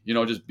important to me.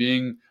 Just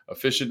being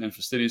efficient and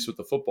fastidious with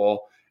the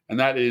football. And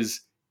that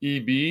is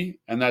EB.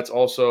 And that's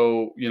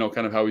also,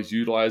 kind of how he's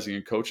utilizing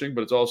and coaching,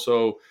 but it's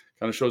also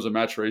kind of shows a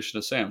maturation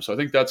of Sam. So I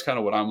think that's kind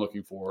of what I'm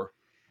looking for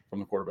from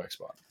the quarterback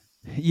spot.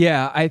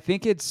 Yeah, I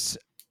think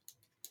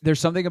there's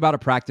something about a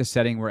practice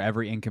setting where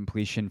every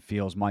incompletion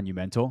feels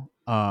monumental,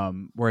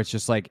 where it's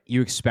just like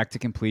you expect a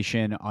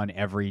completion on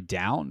every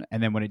down,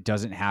 and then when it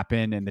doesn't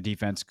happen and the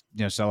defense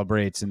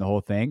celebrates and the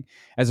whole thing,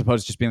 as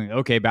opposed to just being like,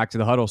 okay, back to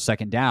the huddle,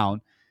 second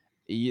down,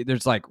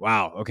 there's like,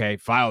 wow, okay,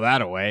 file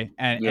that away,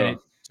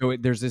 so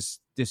there's this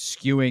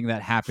skewing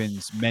that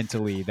happens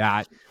mentally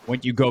that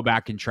when you go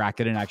back and track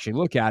it and actually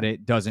look at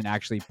it, doesn't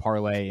actually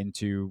parlay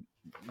into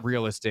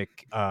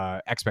realistic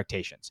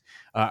expectations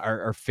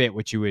or fit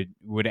what you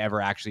would ever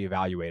actually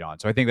evaluate on.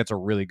 So I think that's a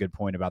really good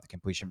point about the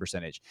completion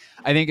percentage.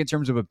 I think in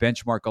terms of a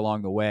benchmark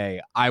along the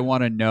way, I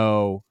want to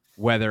know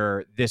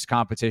whether this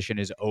competition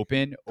is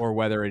open or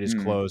whether it is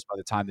closed by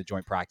the time the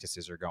joint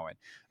practices are going,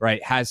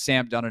 right? Has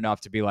Sam done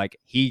enough to be like,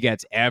 he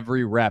gets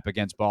every rep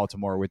against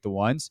Baltimore with the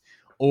ones?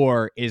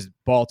 Or is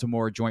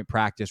Baltimore joint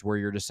practice where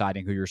you're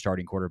deciding who your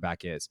starting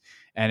quarterback is?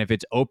 And if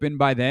it's open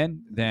by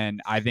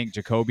then I think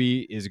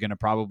Jacoby is going to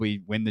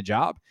probably win the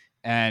job.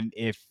 And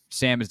if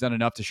Sam has done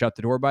enough to shut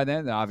the door by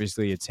then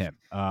obviously it's him.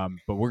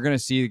 But we're going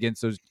to see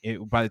against those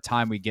by the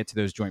time we get to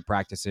those joint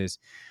practices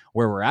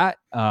where we're at.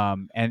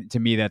 And to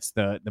me, that's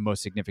the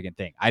most significant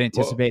thing. I'd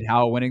anticipate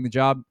Howell winning the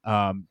job,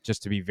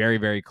 just to be very,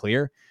 very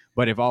clear.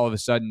 But if all of a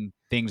sudden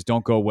things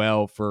don't go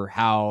well for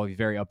Howell, he's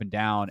very up and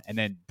down, and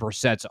then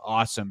Brissett's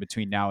awesome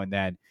between now and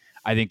then,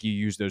 I think you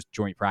use those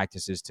joint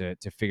practices to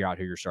figure out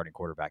who your starting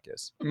quarterback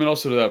is. I mean,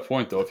 also to that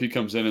point, though, if he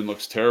comes in and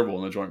looks terrible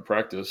in the joint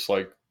practice,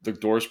 like the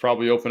door's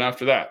probably open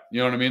after that. You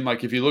know what I mean?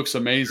 Like if he looks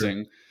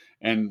amazing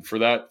and for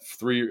that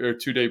 3 or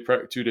 2 day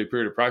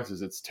period of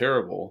practice, it's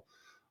terrible.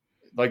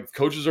 Like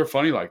coaches are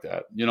funny like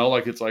that,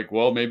 like it's like,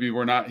 well, maybe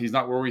he's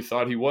not where we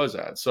thought he was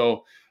at.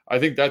 So I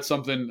think that's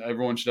something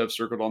everyone should have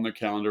circled on their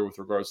calendar with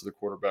regards to the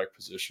quarterback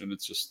position.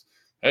 It's just,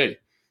 hey,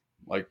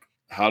 like,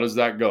 how does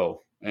that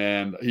go?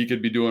 And he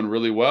could be doing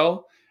really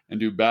well and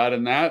do bad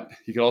in that.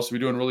 He could also be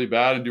doing really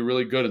bad and do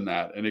really good in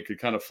that. And it could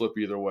kind of flip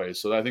either way.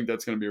 So I think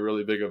that's going to be a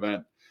really big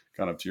event,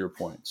 kind of to your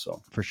point.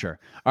 So for sure.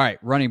 All right,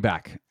 running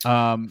back.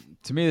 To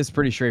me, this is a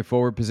pretty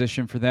straightforward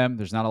position for them.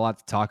 There's not a lot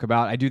to talk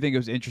about. I do think it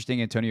was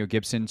interesting. Antonio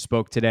Gibson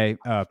spoke today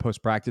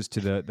post-practice to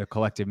the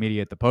collective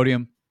media at the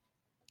podium.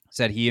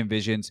 Said he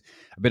envisions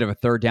a bit of a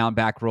third down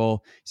back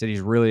role. Said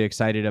he's really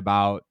excited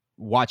about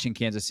watching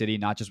Kansas City,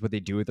 not just what they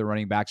do with the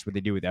running backs, what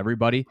they do with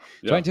everybody.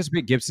 So I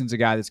anticipate Gibson's a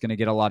guy that's going to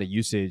get a lot of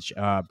usage.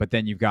 But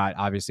then you've got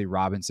obviously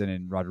Robinson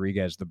and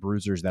Rodriguez, the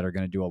bruisers that are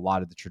going to do a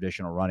lot of the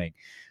traditional running.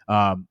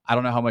 I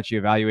don't know how much you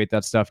evaluate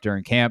that stuff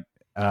during camp.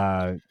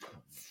 I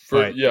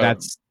kind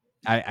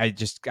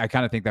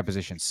of think that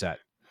position's set.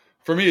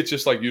 For me, it's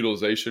just like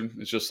utilization.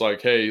 It's just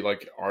like, hey,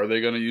 like, are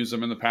they going to use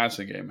them in the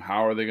passing game?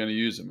 How are they going to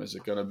use them? Is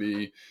it going to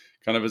be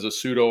kind of as a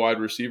pseudo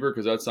wide receiver?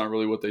 Because that's not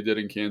really what they did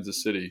in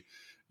Kansas City.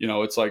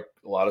 It's like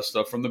a lot of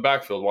stuff from the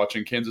backfield,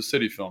 watching Kansas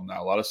City film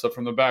now, a lot of stuff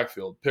from the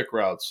backfield, pick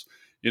routes,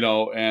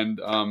 and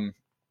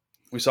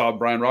we saw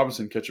Brian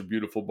Robinson catch a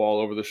beautiful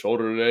ball over the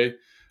shoulder today.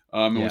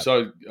 And we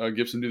saw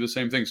Gibson do the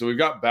same thing. So we've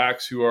got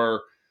backs who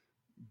are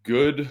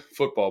good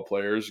football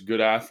players, good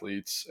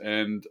athletes,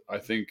 and I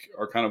think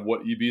are kind of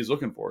what EB is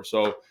looking for.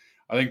 So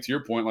I think to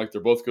your point, like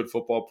they're both good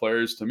football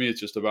players. To me,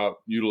 it's just about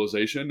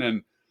utilization.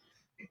 And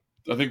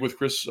I think with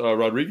Chris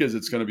Rodriguez,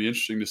 it's going to be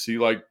interesting to see,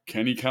 like,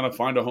 can he kind of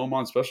find a home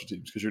on special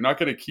teams? Because you're not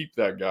going to keep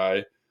that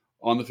guy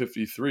on the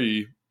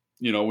 53,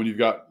 when you've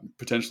got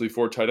potentially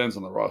 4 tight ends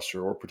on the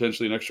roster or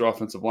potentially an extra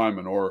offensive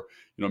lineman, or,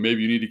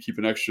 maybe you need to keep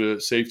an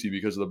extra safety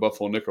because of the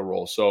Buffalo nickel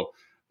role. So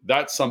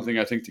that's something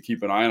I think to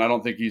keep an eye on. I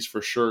don't think he's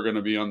for sure going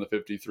to be on the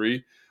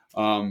 53.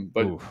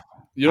 But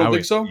you don't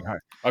think so?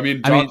 I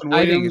mean, Jonathan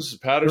Williams,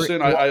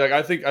 Patterson,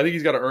 I think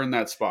he's got to earn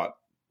that spot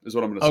is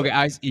what I'm going to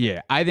say.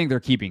 Okay. I think they're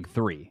keeping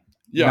 3.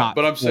 Yeah,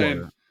 but I'm 4.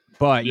 saying,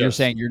 but you're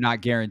saying you're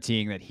not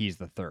guaranteeing that he's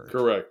the 3rd.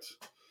 Correct.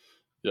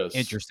 Yes.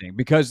 Interesting,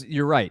 because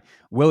you're right.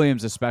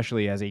 Williams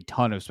especially has a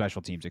ton of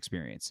special teams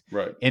experience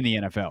in the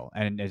NFL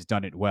and has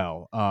done it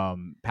well.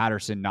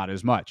 Patterson, not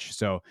as much.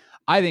 So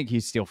I think he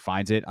still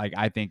finds it. Like,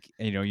 I think,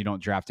 you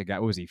don't draft a guy.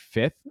 What was he,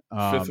 5th?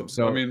 5th.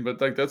 So I mean, but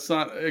like, that's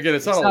not, again,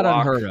 it's not a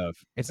lock. Unheard of.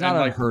 It's not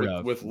unheard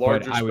of. With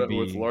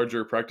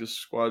larger practice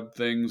squad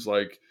things,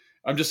 like,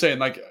 I'm just saying,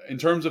 like, in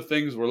terms of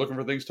things, we're looking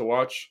for things to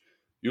watch.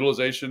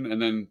 Utilization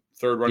and then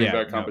 3rd running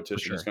back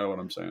competition is kind of what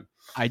I'm saying.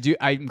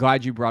 I'm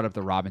glad you brought up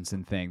the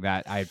Robinson thing.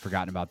 That I had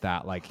forgotten about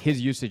that. Like his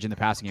usage in the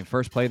passing game,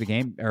 first play of the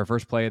game or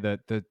first play of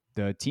the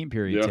team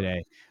period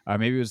today.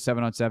 Maybe it was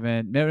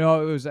 7-on-7.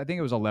 No, it was. I think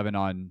it was 11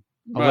 on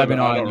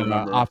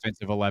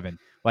offensive 11.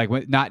 Like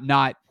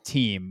not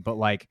team, but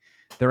like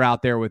they're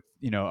out there with,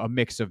 a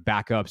mix of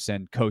backups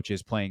and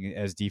coaches playing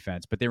as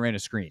defense, but they ran a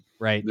screen,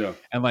 right? Yeah.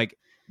 And like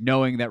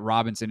knowing that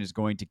Robinson is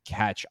going to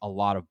catch a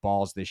lot of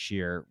balls this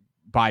year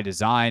by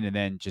design, and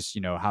then just,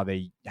 how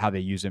they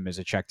use him as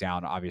a check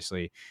down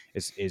obviously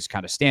is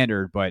kind of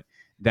standard, but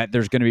that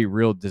there's going to be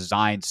real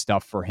design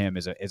stuff for him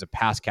as a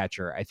pass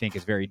catcher, I think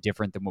is very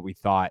different than what we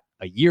thought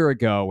a year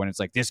ago, when it's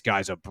like, this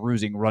guy's a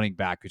bruising running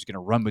back who's going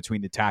to run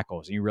between the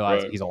tackles. And you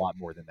realize he's a lot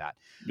more than that.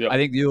 Yep. I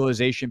think the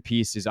utilization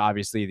piece is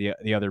obviously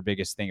the other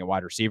biggest thing at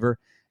wide receiver.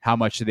 How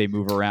much do they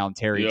move around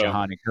Terry,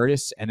 Jahan, and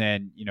Curtis? And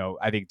then,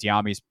 I think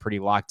Diami's pretty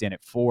locked in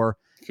at 4.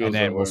 And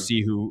then we'll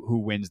see who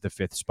wins the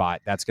 5th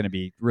spot. That's going to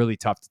be really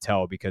tough to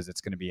tell, because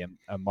it's going to be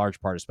a large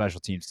part of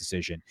special teams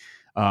decision.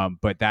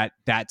 But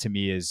that to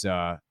me is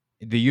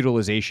the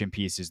utilization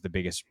piece is the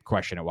biggest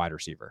question at wide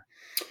receiver.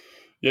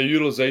 Yeah,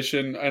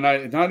 utilization,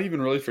 and not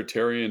even really for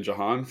Terry and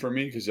Jahan for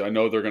me, because I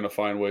know they're going to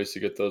find ways to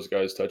get those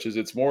guys touches.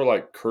 It's more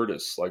like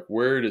Curtis. Like,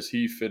 where does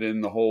he fit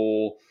in the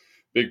whole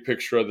big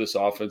picture of this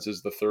offense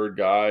as the 3rd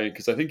guy?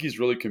 Because I think he's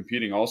really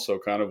competing also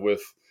kind of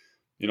with,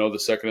 the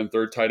 2nd and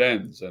 3rd tight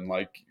ends. And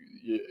like,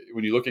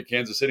 when you look at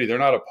Kansas City, they're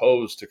not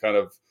opposed to kind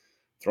of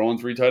throwing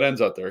 3 tight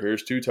ends out there.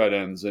 Here's 2 tight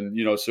ends. And,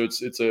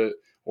 so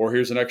or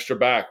here's an extra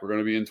back. We're going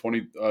to be in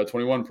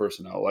 21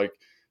 personnel. Like,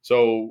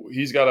 so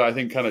he's got to, I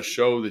think, kind of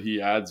show that he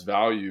adds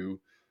value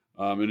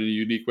in a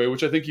unique way,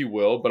 which I think he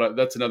will. But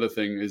that's another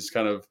thing, is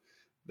kind of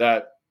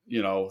that,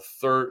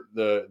 third,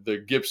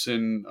 the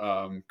Gibson,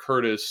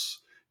 Curtis,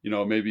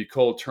 maybe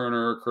Cole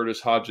Turner, Curtis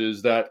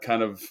Hodges, that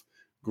kind of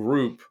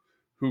group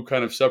who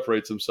kind of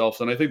separates themselves.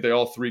 And I think they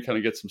all 3 kind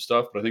of get some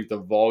stuff, but I think the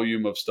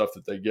volume of stuff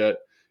that they get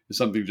is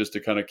something just to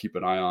kind of keep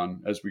an eye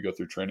on as we go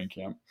through training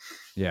camp.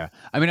 Yeah.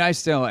 I mean, I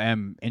still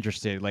am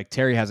interested. Like,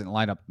 Terry hasn't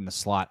lined up in the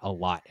slot a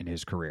lot in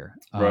his career.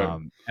 Right.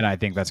 And I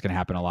think that's going to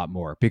happen a lot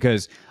more,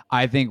 because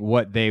I think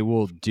what they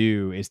will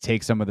do is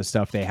take some of the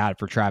stuff they had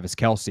for Travis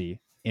Kelce,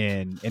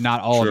 and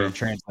not all of it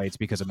translates,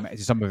 because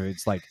some of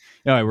it's like,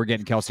 we're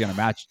getting Kelce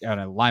on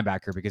a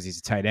linebacker because he's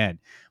a tight end.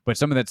 But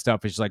some of that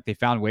stuff is like, they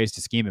found ways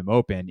to scheme him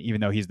open, even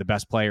though he's the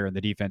best player in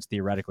the defense.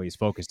 Theoretically, is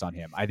focused on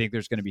him. I think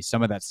there's going to be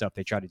some of that stuff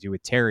they try to do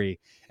with Terry,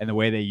 and the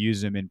way they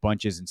use him in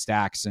bunches and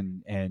stacks,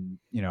 and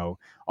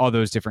all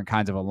those different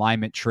kinds of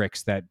alignment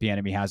tricks that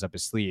Bieniemy has up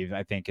his sleeve,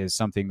 I think is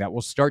something that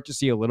we'll start to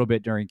see a little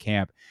bit during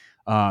camp.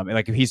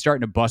 Like, if he's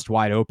starting to bust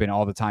wide open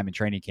all the time in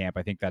training camp,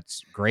 I think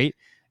that's great.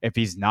 If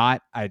he's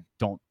not,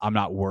 I'm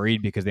not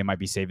worried, because they might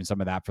be saving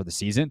some of that for the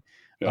season.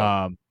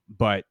 Yeah.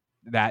 But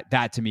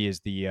that to me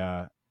is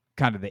the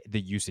kind of the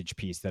usage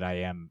piece that I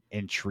am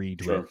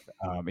intrigued with,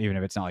 even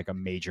if it's not like a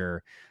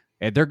major,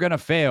 they're going to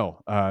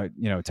fail,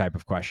 type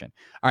of question.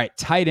 All right.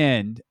 Tight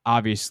end,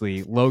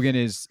 obviously Logan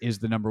is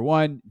the number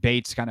 1.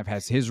 Bates kind of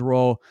has his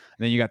role.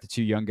 And then you got the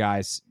 2 young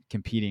guys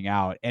competing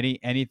out.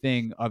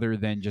 Anything other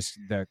than just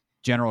the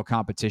general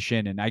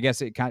competition? And I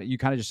guess you kind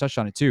of just touched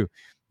on it too.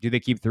 Do they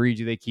keep 3?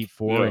 Do they keep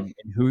 4? Yeah.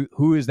 And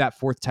who is that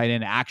 4th tight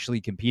end actually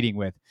competing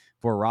with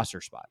for a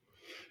roster spot?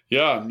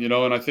 Yeah,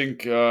 and I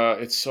think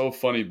it's so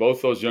funny.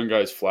 Both those young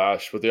guys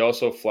flash, but they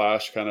also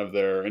flash kind of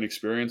their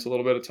inexperience a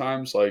little bit at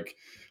times. Like,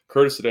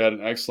 Curtis today had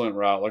an excellent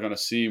route, like on a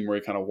seam where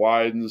he kind of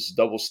widens,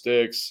 double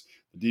sticks.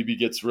 The DB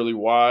gets really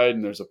wide,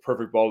 and there's a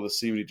perfect ball to the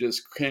seam, and he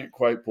just can't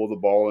quite pull the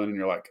ball in. And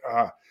you're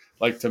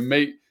like, to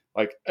make,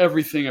 like,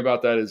 everything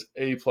about that is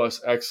A+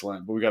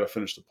 excellent, but we got to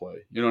finish the play.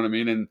 You know what I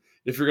mean? And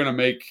if you're going to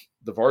make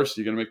the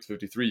varsity, you're going to make the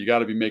 53, you got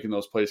to be making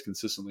those plays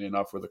consistently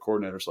enough where the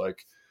coordinator's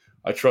like,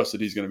 I trust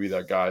that he's going to be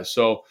that guy.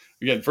 So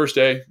again, first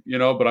day,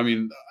 but I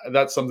mean,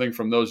 that's something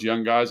from those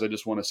young guys. I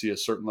just want to see a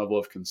certain level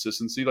of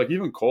consistency. Like,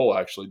 even Cole,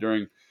 actually,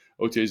 during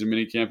OTAs and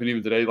minicamp, and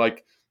even today,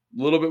 like,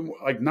 a little bit,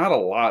 like, not a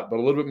lot, but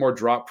a little bit more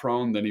drop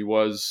prone than he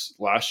was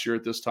last year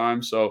at this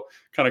time. So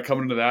kind of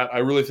coming into that, I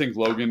really think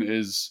Logan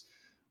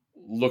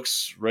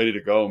looks ready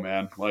to go,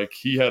 man. Like,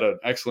 he had an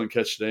excellent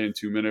catch today in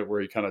 2 minutes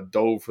where he kind of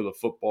dove for the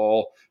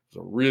football. It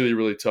was a really,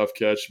 really tough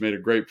catch, made a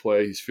great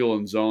play. He's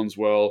feeling zones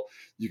well.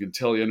 You can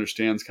tell he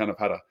understands kind of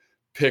how to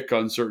pick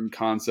on certain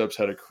concepts,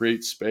 how to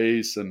create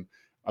space. And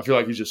I feel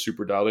like he's just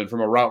super dialed in from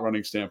a route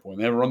running standpoint.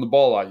 They haven't run the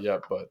ball a lot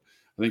yet, but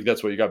I think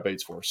that's what you got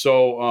Bates for.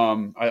 So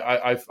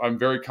I'm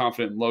very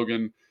confident in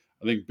Logan.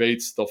 I think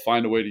Bates, they'll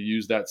find a way to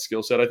use that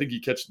skill set. I think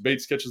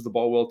Bates catches the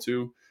ball well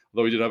too,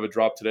 although he did have a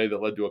drop today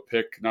that led to a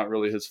pick. Not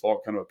really his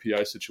fault, kind of a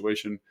PI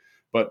situation.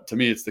 But to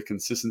me, it's the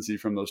consistency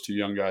from those 2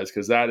 young guys,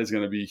 because that is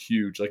going to be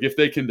huge. Like, if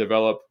they can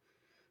develop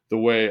the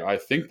way I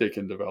think they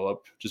can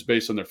develop, just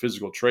based on their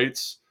physical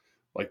traits,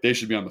 like, they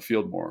should be on the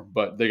field more.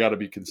 But they got to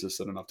be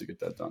consistent enough to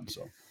get that done.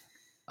 So,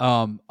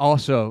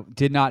 also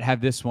did not have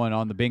this one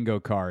on the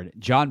bingo card.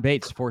 John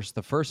Bates forced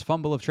the first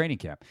fumble of training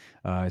camp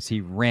as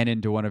he ran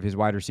into one of his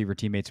wide receiver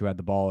teammates who had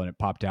the ball, and it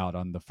popped out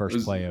on the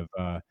first play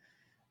of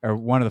or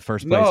one of the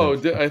first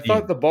plays. No, I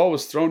thought the ball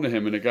was thrown to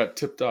him and it got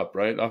tipped up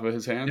right off of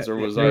his hands, or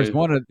was there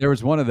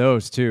was one of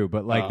those too,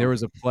 but like there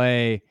was a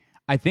play.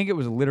 I think it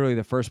was literally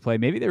the first play.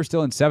 Maybe they were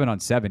still in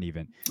 7-on-7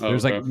 even. There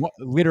was like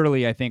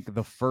literally, I think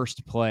the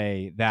first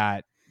play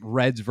that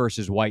Reds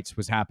versus Whites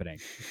was happening,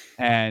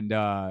 and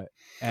Ball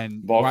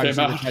wide came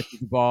receiver out. catches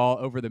the ball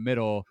over the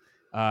middle.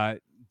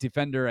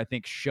 Defender, I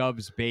think,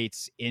 shoves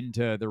Bates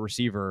into the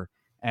receiver,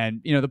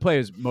 and the play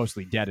is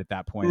mostly dead at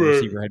that point. The Right.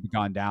 receiver had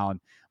gone down,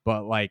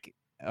 but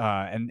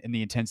and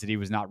the intensity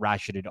was not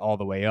ratcheted all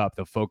the way up.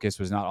 The focus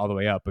was not all the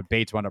way up, but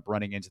Bates wound up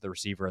running into the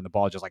receiver, and the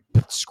ball just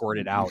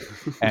squirted out.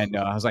 And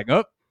I was like,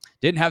 oh,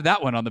 didn't have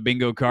that one on the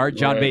bingo card.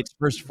 John Right. Bates,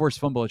 first forced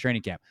fumble at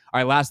training camp. All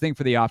right, last thing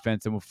for the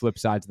offense, and we'll flip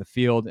sides of the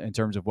field in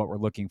terms of what we're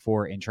looking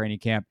for in training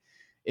camp,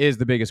 is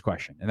the biggest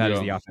question, and that is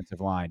the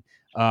offensive line.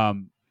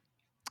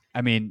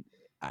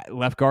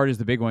 Left guard is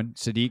the big one,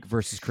 Sadiq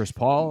versus Chris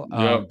Paul.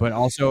 But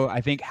also,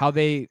 I think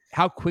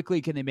how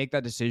quickly can they make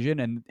that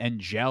decision and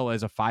gel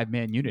as a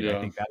 5-man unit? Yeah.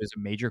 I think that is a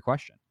major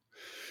question.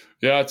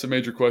 Yeah, it's a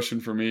major question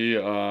for me.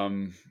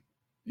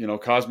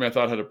 Cosme, I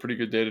thought, had a pretty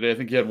good day today. I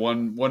think he had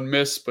one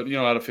miss, but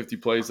out of 50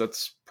 plays,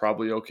 that's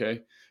probably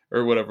okay,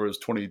 or whatever. It was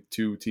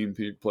 22 team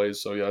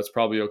plays, so yeah, it's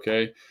probably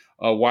okay.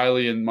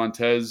 Wiley and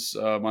Montez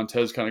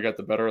kind of got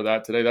the better of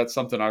that today. That's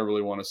something I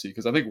really want to see,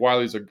 because I think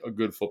Wiley's a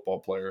good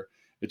football player.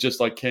 It's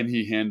just like, can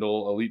he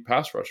handle elite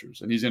pass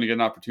rushers? And he's going to get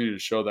an opportunity to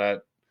show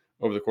that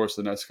over the course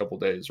of the next couple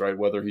of days, right?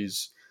 Whether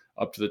he's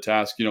up to the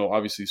task.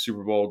 Obviously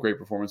Super Bowl, great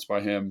performance by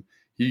him.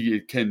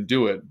 He can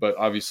do it, but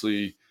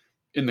obviously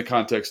in the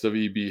context of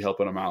EB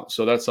helping him out.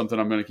 So that's something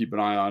I'm going to keep an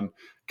eye on.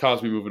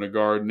 Cosme moving to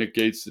guard. Nick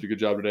Gates did a good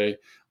job today.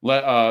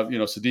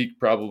 Sadiq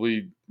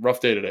probably rough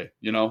day today,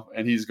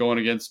 and he's going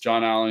against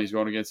John Allen. He's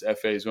going against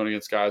FA. He's going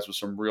against guys with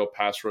some real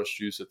pass rush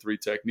juice at 3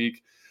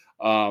 technique.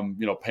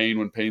 Payne,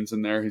 when Payne's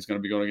in there, he's going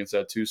to be going against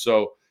that too.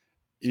 So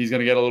he's going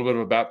to get a little bit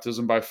of a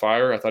baptism by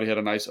fire. I thought he had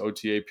a nice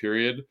OTA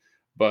period,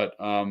 but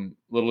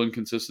little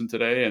inconsistent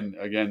today. And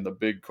again, the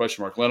big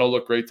question mark. Leno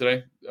looked great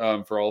today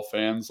for all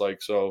fans.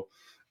 I'd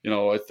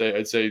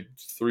say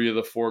 3 of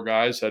the 5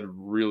 guys had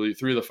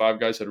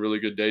really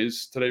good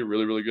days today,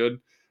 really, really good.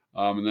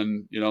 And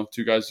then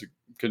 2 guys are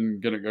going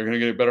to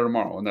get it better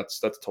tomorrow, and that's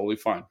totally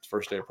fine. It's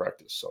first day of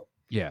practice, so.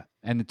 Yeah,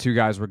 and the 2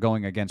 guys were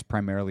going against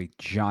primarily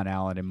John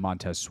Allen and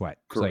Montez Sweat.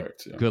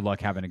 Correct. Yeah. Good luck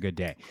having a good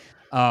day.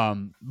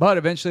 But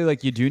eventually,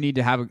 you do need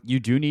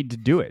to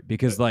do it,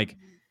 because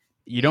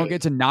you don't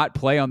get to not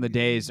play on the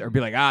days or be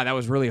like, that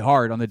was really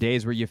hard on the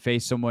days where you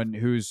face someone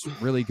who's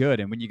really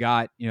good. And when you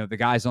got the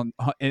guys on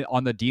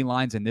the D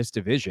lines in this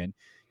division,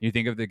 you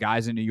think of the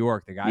guys in New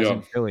York, the guys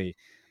in Philly.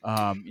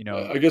 I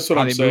guess what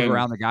how I'm they saying, move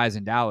around the guys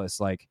in Dallas,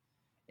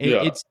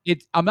 It's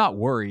I'm not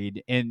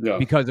worried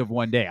because of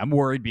one day. I'm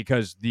worried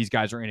because these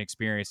guys are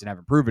inexperienced and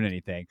haven't proven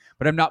anything.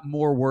 But I'm not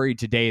more worried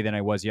today than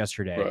I was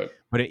yesterday. Right.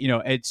 But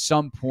at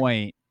some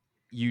point,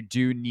 you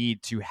do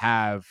need to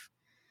have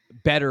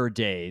better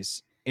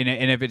days. And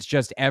if it's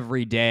just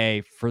every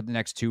day for the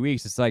next 2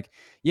 weeks, it's like,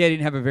 he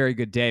didn't have a very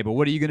good day, but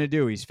what are you going to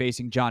do? He's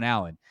facing John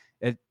Allen.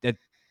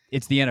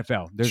 It's the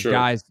NFL. There's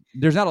guys.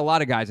 There's not a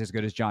lot of guys as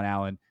good as John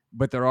Allen,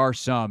 but there are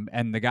some,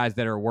 and the guys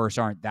that are worse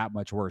aren't that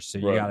much worse. So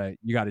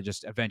you gotta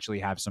just eventually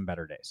have some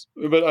better days.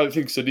 But I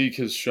think Sadiq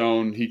has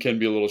shown he can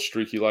be a little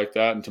streaky like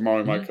that, and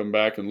tomorrow he might come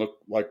back and look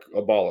like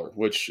a baller,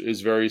 which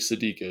is very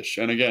Sadiq-ish.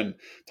 And again,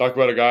 talk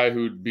about a guy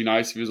who'd be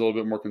nice if he was a little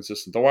bit more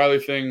consistent. The Wiley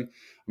thing,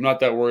 I'm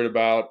not that worried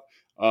about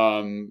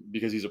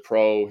because he's a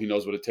pro. He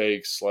knows what it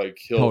takes.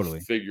 He'll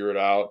figure it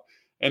out.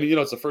 And,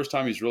 it's the first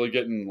time he's really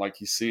getting,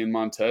 he's seeing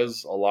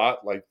Montez a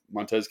lot.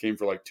 Montez came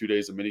for 2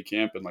 days of mini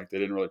camp, and they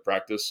didn't really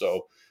practice.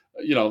 So,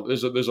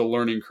 there's a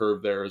learning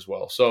curve there as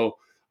well. So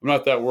I'm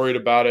not that worried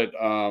about it.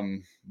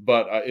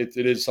 But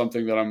it is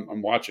something that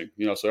I'm watching,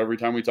 so every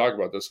time we talk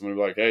about this, I'm going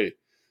to be like, hey,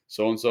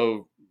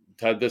 so-and-so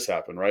had this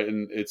happen. Right.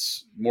 And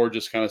it's more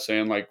just kind of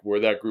saying where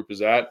that group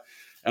is at.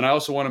 And I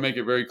also want to make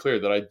it very clear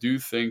that I do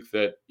think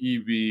that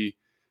EB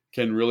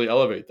can really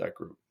elevate that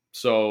group.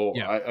 So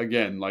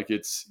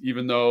it's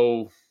even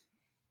though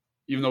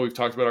we've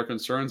talked about our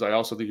concerns, I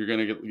also think you're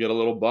going to get a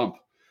little bump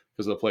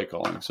because of the play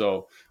calling.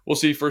 So we'll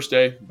see first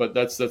day, but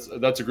that's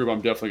a group I'm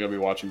definitely going to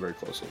be watching very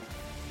closely.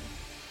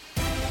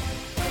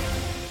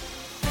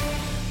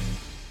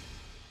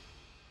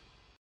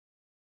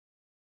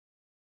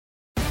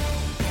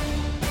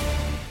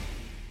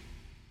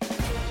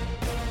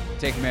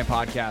 Take Command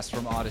podcast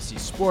from Odyssey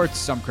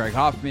Sports. I'm Craig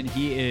Hoffman.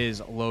 He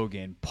is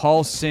Logan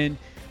Paulsen.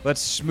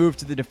 Let's move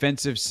to the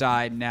defensive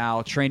side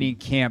now. Training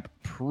camp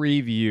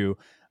preview.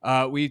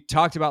 We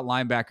talked about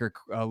linebacker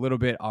a little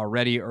bit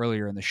already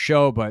earlier in the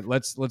show, but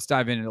let's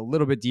dive in a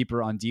little bit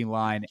deeper on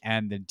D-line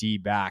and the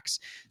D-backs.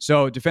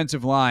 So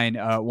defensive line,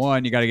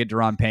 one, you got to get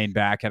Deron Payne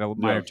back. Had a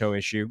minor toe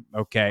issue.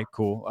 Okay,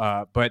 cool.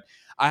 But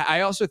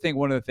I also think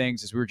one of the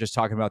things, as we were just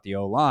talking about the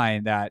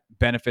O-line, that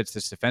benefits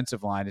this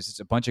defensive line is it's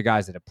a bunch of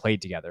guys that have played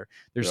together.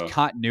 There's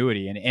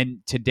continuity.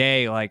 And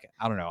today, I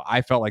don't know,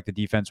 I felt like the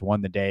defense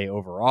won the day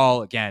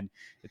overall. Again,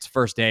 it's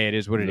first day. It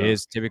is what it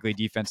is. Typically,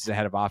 defense is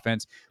ahead of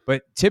offense.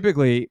 But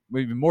typically,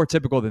 even more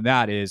typical than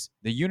that is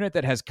the unit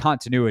that has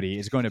continuity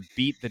is going to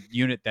beat the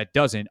unit that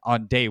doesn't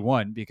on day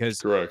one,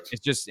 because it's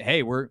just,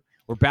 hey, we're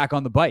back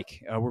on the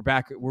bike. We're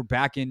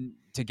back in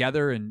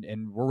together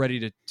and we're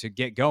ready to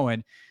get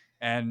going.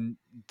 And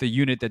the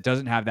unit that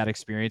doesn't have that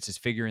experience is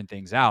figuring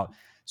things out.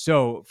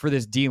 So for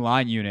this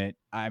D-line unit,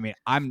 I mean,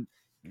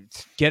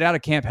 get out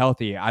of camp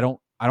healthy. I don't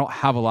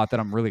have a lot that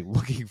I'm really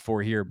looking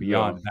for here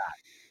beyond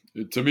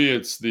that. To me,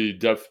 it's the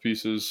depth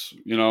pieces.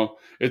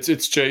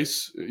 It's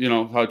Chase.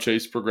 How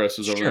Chase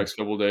progresses over the next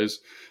couple of days.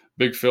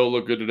 Big Phil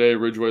looked good today.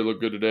 Ridgeway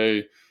looked good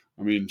today.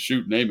 I mean,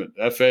 shoot, name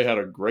it. FA had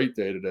a great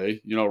day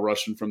today,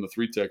 rushing from the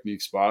 3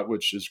 technique spot,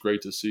 which is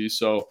great to see.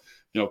 So,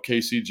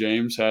 Casey,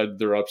 James had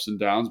their ups and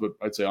downs, but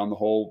I'd say on the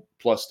whole,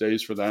 plus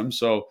days for them.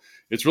 So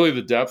it's really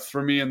the depth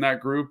for me in that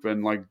group.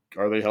 And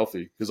are they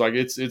healthy? Because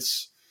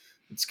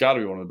it's got to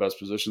be one of the best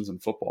positions in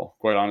football,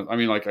 quite honest. I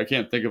mean, I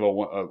can't think of a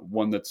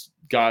one that's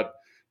got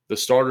the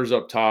starters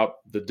up top,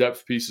 the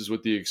depth pieces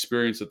with the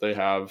experience that they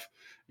have,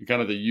 and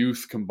kind of the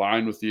youth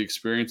combined with the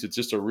experience. It's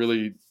just a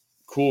really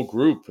cool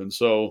group. And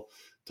so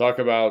talk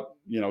about,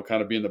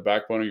 kind of being the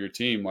backbone of your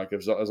team.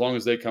 As long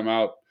as they come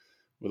out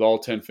with all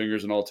 10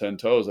 fingers and all 10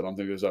 toes, I don't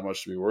think there's that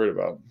much to be worried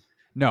about.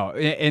 No.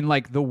 And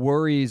the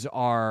worries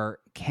are,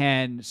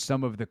 can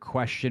some of the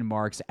question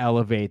marks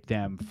elevate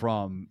them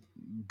from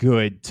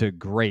good to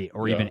great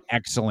or even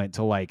excellent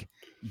to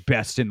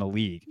best in the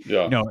league?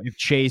 Yeah. If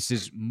Chase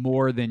is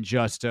more than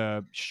just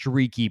a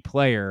streaky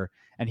player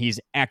and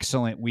he's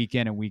excellent week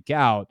in and week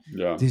out,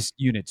 this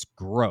unit's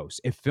gross.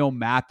 If Phil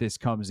Mathis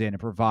comes in and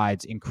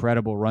provides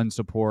incredible run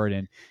support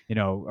and,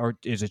 or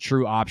is a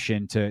true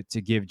option to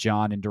give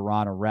John and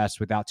Duran a rest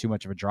without too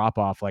much of a drop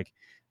off,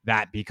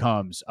 that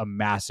becomes a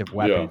massive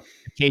weapon.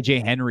 Yeah.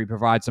 KJ Henry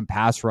provides some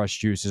pass rush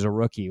juice as a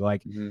rookie.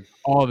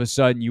 All of a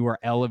sudden you are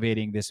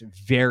elevating this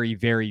very,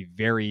 very,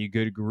 very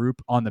good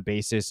group on the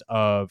basis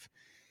of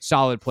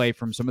solid play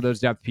from some of those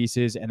depth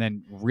pieces and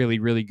then really,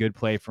 really good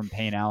play from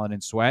Payne, Allen,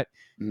 and Sweat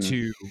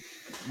to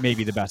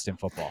maybe the best in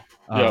football.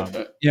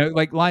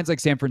 Lines like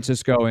San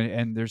Francisco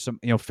and there's some,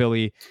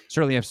 Philly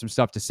certainly have some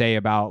stuff to say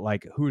about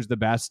who's the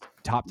best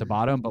top to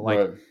bottom.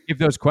 But if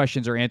those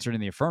questions are answered in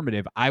the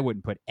affirmative, I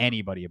wouldn't put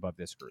anybody above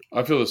this group.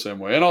 I feel the same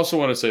way. And also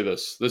want to say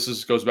this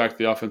goes back to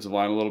the offensive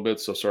line a little bit.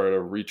 So sorry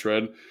to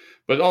retread,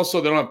 but also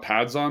they don't have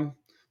pads on.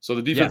 So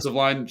the defensive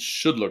line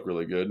should look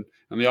really good,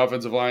 and the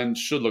offensive line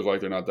should look like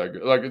they're not that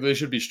good. They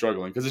should be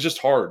struggling because it's just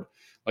hard.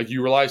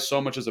 You rely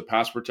so much as a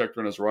pass protector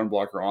and as a run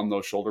blocker on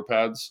those shoulder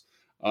pads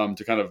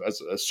to kind of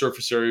as a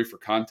surface area for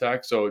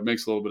contact. So it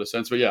makes a little bit of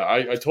sense. But yeah,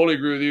 I totally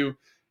agree with you.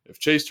 If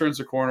Chase turns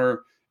the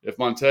corner, if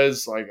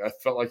Montez, I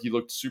felt like he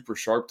looked super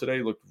sharp today,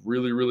 he looked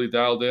really, really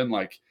dialed in.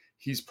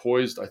 He's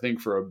poised, I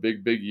think, for a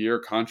big, big year,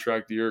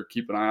 contract year.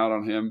 Keep an eye out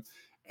on him.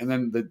 And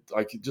then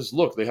just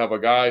look, they have a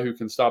guy who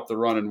can stop the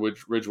run in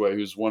Ridgeway,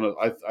 who's one of,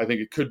 I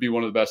think it could be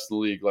one of the best in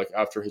the league,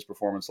 after his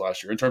performance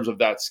last year in terms of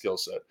that skill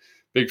set.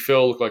 Big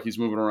Phil looked like he's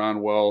moving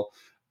around well.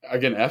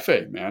 Again,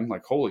 FA, man,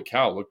 holy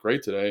cow, looked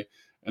great today.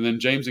 And then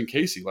James and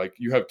Casey,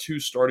 you have 2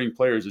 starting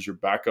players as your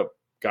backup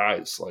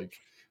guys.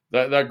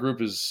 That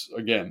group is,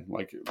 again,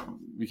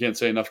 we can't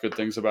say enough good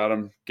things about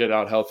them. Get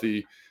out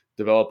healthy,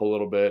 develop a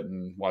little bit,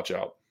 and watch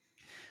out.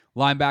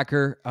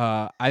 Linebacker,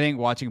 I think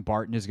watching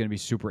Barton is going to be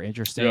super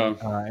interesting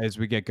as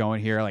we get going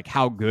here.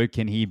 How good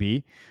can he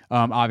be?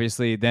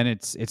 Obviously, then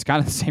it's kind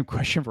of the same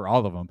question for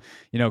all of them.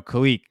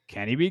 Khalid,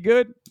 can he be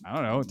good? I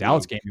don't know.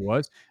 Dallas game he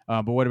was.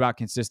 But what about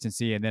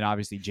consistency? And then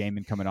obviously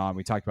Jamin coming on.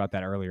 We talked about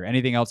that earlier.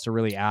 Anything else to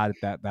really add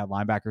at that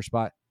linebacker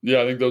spot?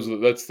 Yeah, I think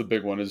that's the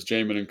big one is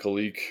Jamin and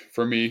Khalid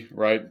for me,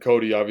 right?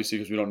 Cody, obviously,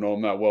 because we don't know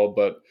him that well,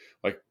 but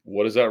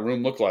what does that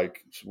room look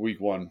like week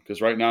 1?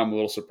 Because right now I'm a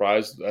little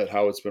surprised at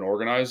how it's been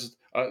organized.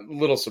 A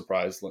little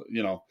surprised,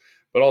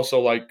 but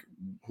also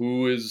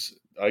who is,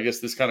 I guess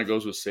this kind of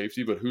goes with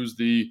safety, but who's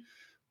the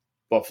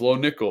Buffalo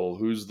nickel?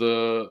 Who's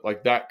the,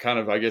 that kind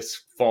of, I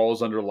guess,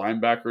 falls under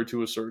linebacker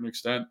to a certain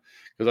extent?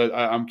 Because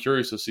I'm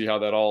curious to see how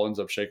that all ends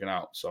up shaking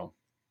out. So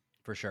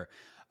for sure.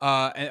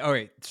 All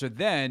right. So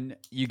then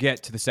you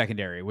get to the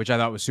secondary, which I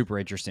thought was super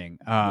interesting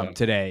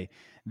today.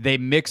 They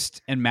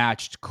mixed and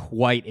matched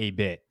quite a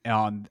bit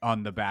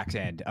on the back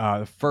end.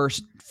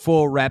 First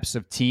full reps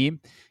of team,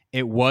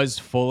 it was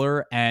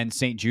Fuller and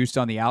St. Juste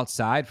on the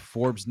outside.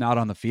 Forbes not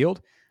on the field.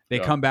 They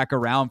come back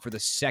around for the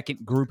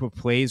second group of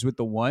plays with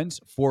the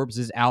ones. Forbes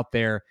is out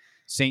there.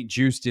 St.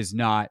 Juste is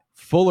not.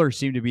 Fuller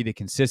seemed to be the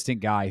consistent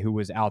guy who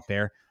was out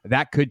there.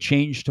 That could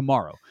change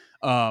tomorrow.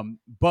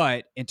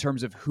 But in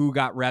terms of who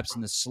got reps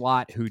in the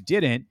slot, who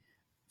didn't,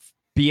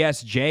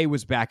 BSJ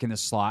was back in the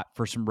slot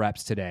for some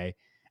reps today.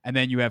 And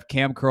then you have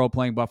Cam Curl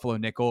playing Buffalo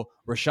nickel.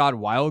 Rashad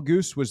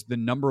Wildgoose was the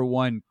number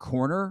 1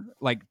 corner,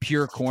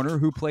 pure corner,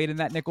 who played in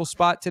that nickel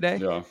spot today,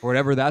 for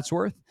whatever that's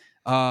worth.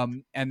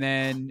 And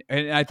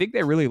I think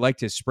they really liked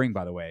his spring,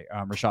 by the way,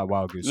 Rashad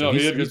Wildgoose. So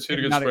he had a good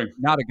spring.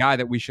 Not a guy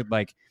that we should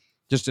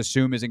just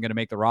assume isn't going to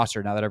make the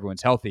roster now that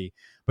everyone's healthy.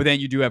 But then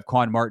you do have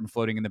Quan Martin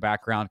floating in the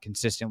background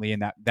consistently in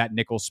that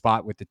nickel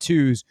spot with the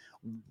 2s.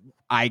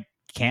 I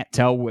can't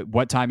tell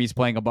what time he's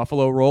playing a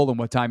Buffalo role and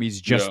what time he's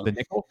just the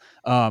nickel.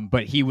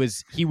 But he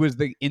was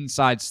the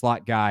inside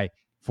slot guy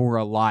for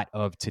a lot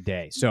of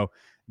today. So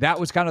that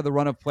was kind of the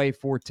run of play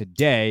for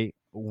today.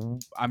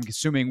 I'm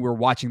assuming we're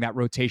watching that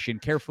rotation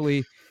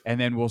carefully, and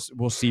then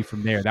we'll see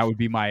from there. That would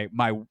be my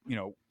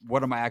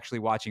what am I actually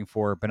watching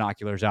for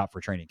binoculars out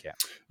for training camp?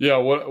 Yeah,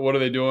 what are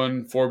they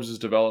doing? Forbes'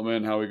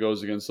 development, how he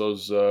goes against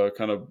those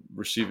kind of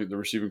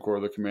receiving core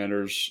of the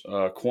Commanders.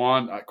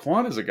 Quan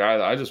is a guy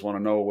that I just want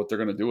to know what they're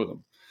going to do with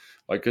him.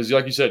 Like, because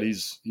like you said,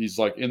 he's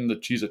like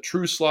he's a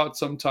true slot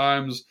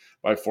sometimes.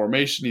 By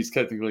formation, he's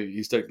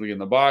technically in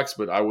the box,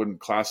 but I wouldn't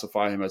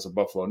classify him as a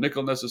Buffalo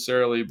nickel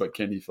necessarily. But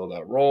can he fill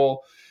that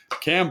role?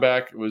 Cam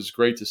back, it was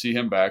great to see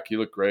him back. He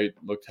looked great,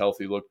 looked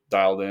healthy, looked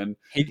dialed in.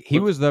 He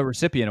was the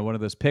recipient of one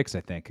of those picks,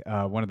 I think.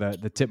 One of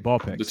the tip ball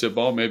picks. The tip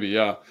ball, maybe,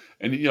 yeah.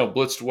 And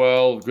blitzed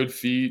well, good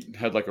feet,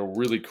 had like a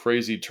really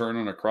crazy turn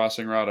on a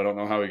crossing route. I don't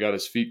know how he got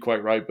his feet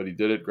quite right, but he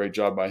did it. Great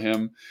job by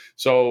him.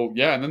 So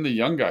yeah, and then the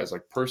young guys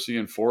like Percy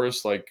and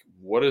Forrest,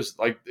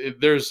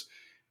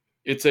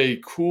 it's a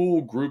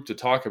cool group to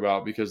talk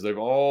about because they've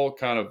all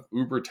kind of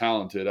uber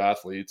talented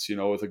athletes,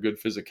 with a good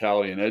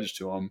physicality and edge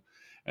to them.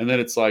 And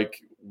then it's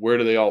like, where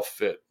do they all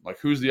fit? Like,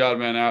 who's the odd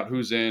man out?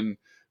 Who's in?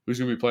 Who's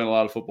going to be playing a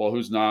lot of football?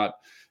 Who's not?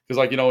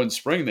 Because, in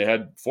spring, they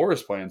had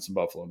Forrest playing some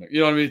Buffalo. You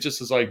know what I mean? It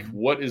just is like,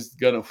 what's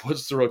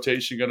the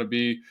rotation going to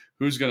be?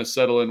 Who's going to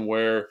settle in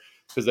where?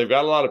 Because they've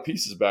got a lot of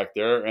pieces back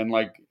there. And,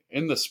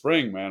 in the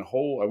spring, man,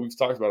 we've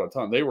talked about it a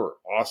ton. They were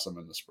awesome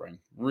in the spring.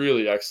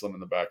 Really excellent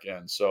in the back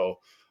end. So,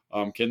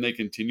 can they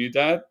continue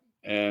that?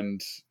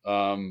 And,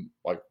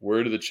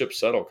 where do the chips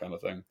settle kind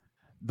of thing?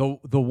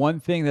 The one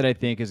thing that I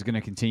think is going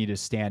to continue to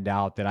stand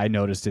out that I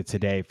noticed it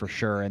today for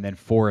sure, and then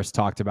Forrest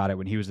talked about it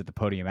when he was at the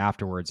podium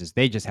afterwards, is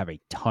they just have a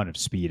ton of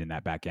speed in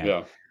that back end.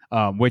 Yeah.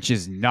 Which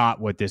is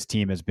not what this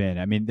team has been.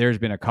 I mean, there's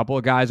been a couple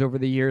of guys over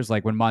the years,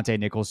 like when Monte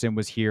Nicholson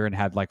was here and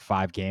had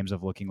 5 games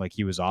of looking like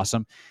he was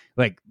awesome.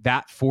 Like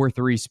that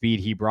 4.3 speed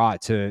he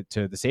brought to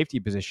the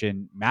safety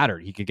position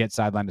mattered. He could get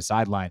sideline to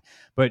sideline.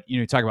 But,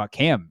 talk about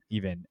Cam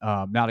even,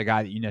 not a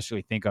guy that you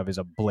necessarily think of as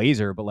a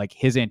blazer, but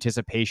his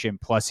anticipation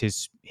plus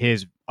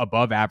his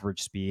above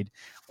average speed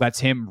lets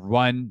him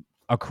run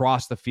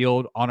across the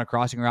field on a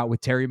crossing route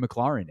with Terry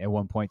McLaurin at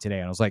one point today.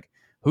 And I was like,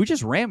 who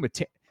just ran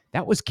with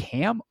that was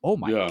Cam? Oh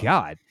my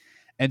God.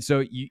 And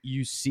so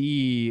you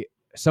see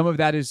some of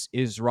that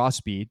is raw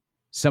speed.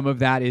 Some of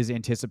that is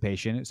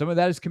anticipation. Some of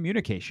that is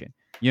communication.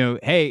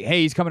 Hey,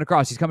 he's coming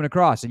across.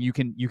 And you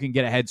can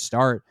get a head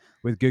start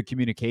with good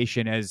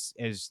communication as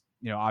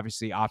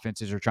obviously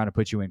offenses are trying to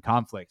put you in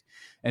conflict.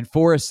 And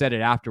Forrest said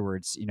it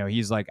afterwards.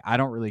 He's like, I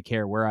don't really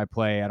care where I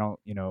play. I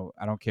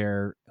don't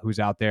care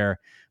who's out there.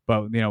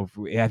 But,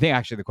 I think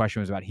actually the question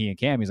was about he and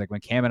Cam. He's like,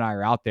 when Cam and I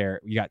are out there,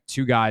 you got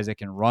 2 guys that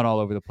can run all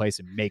over the place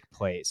and make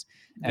plays.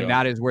 And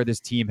that is where this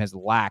team has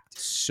lacked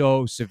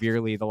so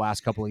severely the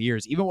last couple of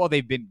years. Even while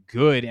they've been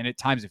good and at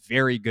times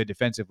very good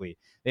defensively,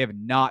 they have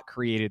not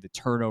created the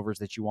turnovers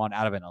that you want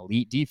out of an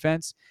elite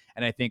defense.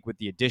 And I think with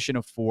the addition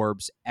of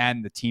Forbes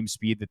and the team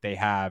speed that they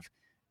have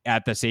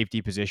at the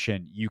safety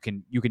position, you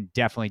can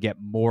definitely get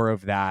more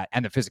of that,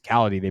 and the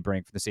physicality they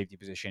bring for the safety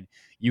position,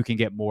 you can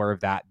get more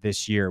of that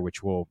this year,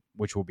 which will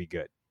be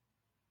good.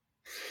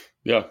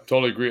 Yeah,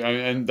 totally agree.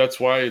 And that's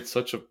why it's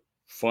such a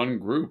fun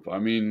group. I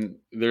mean,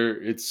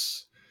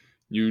 it's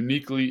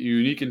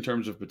unique in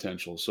terms of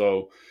potential.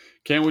 So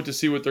can't wait to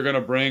see what they're going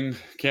to bring.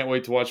 Can't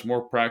wait to watch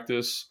more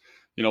practice.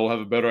 We'll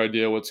have a better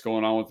idea what's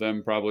going on with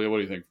them. Probably, what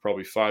do you think?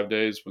 Probably 5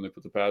 days when they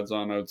put the pads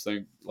on. I would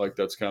think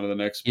that's kind of the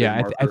next.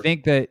 Yeah, I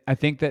think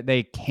that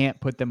they can't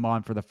put them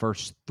on for the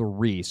first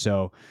 3.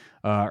 So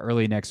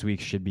early next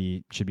week should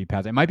be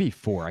pads. It might be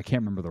 4. I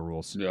can't remember the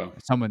rules. Yeah.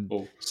 Someone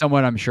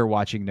I'm sure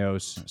watching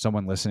knows.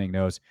 Someone listening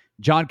knows.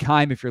 John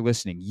Keim, if you're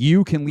listening,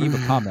 you can leave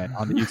a comment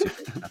on the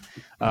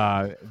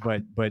YouTube.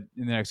 But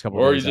in the next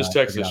couple of days, you just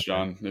text us,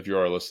 John, if you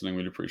are listening.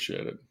 We'd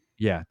appreciate it.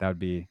 Yeah, that'd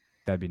be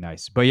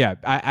nice. But yeah,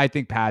 I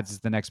think pads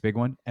is the next big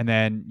one. And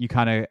then you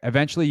kind of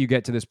eventually you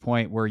get to this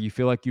point where you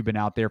feel like you've been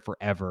out there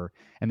forever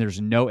and there's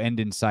no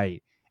end in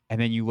sight. And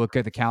then you look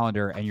at the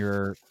calendar and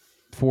you're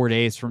 4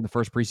 days from the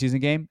first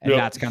preseason game. And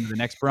that's kind of the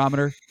next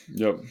barometer.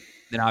 Yep.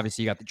 Then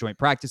obviously you got the joint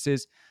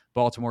practices,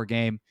 Baltimore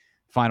game,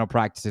 final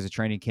practices at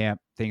training camp.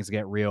 Things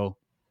get real.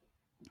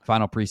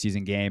 Final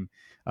preseason game,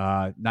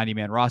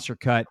 90-man roster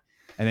cut.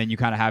 And then you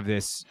kind of have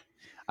this,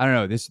 I don't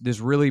know, this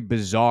really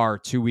bizarre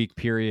 2-week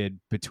period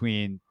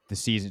between the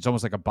season. It's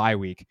almost like a bye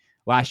week.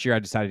 Last year, I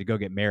decided to go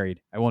get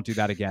married. I won't do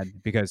that again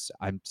because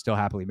I'm still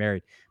happily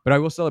married. But I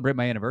will celebrate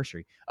my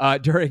anniversary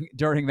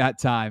during that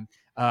time,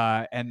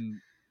 and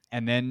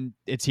then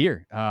it's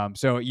here.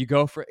 So you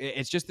go for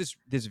it's just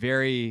this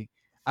very.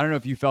 I don't know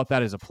if you felt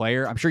that as a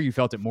player. I'm sure you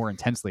felt it more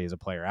intensely as a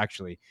player,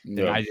 actually,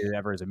 than I did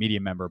ever as a media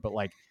member. But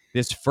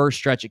this first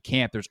stretch at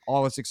camp, there's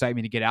all this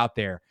excitement to get out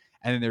there.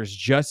 And then there's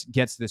just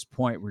gets to this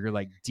point where you're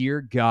like, dear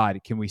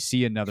God, can we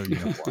see another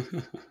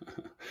uniform?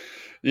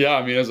 Yeah,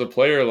 I mean, as a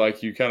player,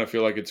 you kind of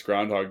feel like it's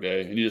Groundhog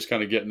Day, and you just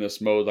kind of get in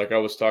this mode. I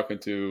was talking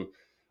to,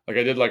 I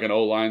did an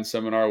O-line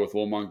seminar with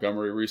Will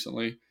Montgomery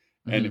recently,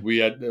 and it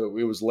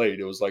was late.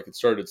 It was it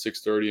started at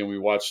 6:30, and we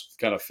watched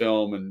kind of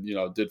film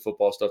and did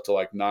football stuff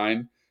till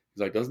 9.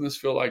 He's like, doesn't this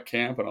feel like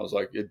camp? And I was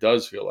like, it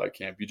does feel like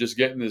camp. You just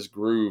get in this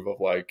groove of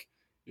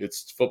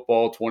it's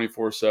football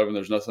 24/7.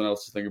 There's nothing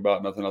else to think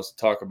about, nothing else to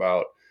talk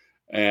about.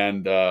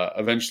 And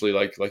eventually,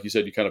 like you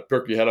said, you kind of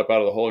perk your head up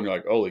out of the hole and you're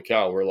like, holy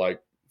cow, we're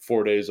like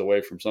 4 days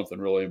away from something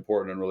really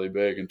important and really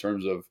big in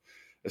terms of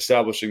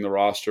establishing the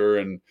roster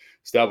and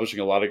establishing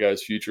a lot of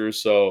guys'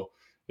 futures. So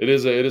it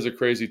is a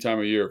crazy time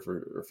of year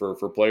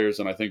for players.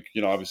 And I think,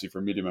 obviously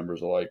for media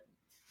members alike.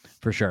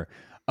 For sure.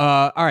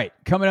 All right.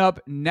 Coming up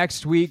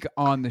next week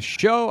on the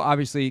show,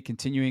 obviously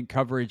continuing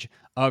coverage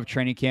of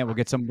training camp. We'll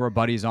get some of our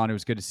buddies on. It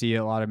was good to see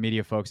a lot of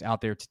media folks out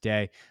there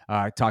today.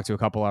 Talked to a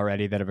couple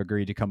already that have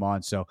agreed to come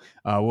on. So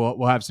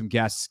we'll have some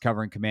guests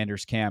covering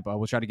Commanders camp.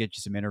 We'll try to get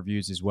you some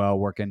interviews as well,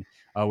 working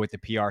with the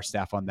PR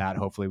staff on that.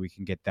 Hopefully we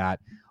can get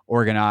that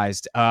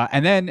organized.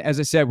 And then, as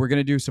I said, we're going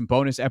to do some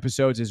bonus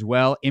episodes as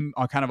well,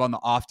 kind of on the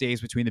off days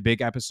between the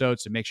big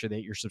episodes. So make sure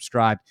that you're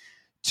subscribed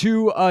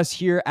to us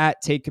here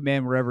at Take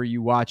Command, wherever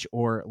you watch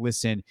or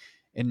listen,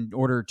 in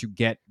order to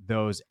get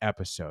those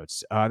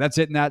episodes. That's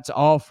it, and that's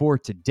all for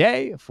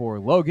today. For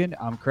Logan,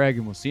 I'm Craig,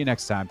 and we'll see you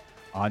next time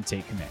on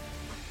Take Command.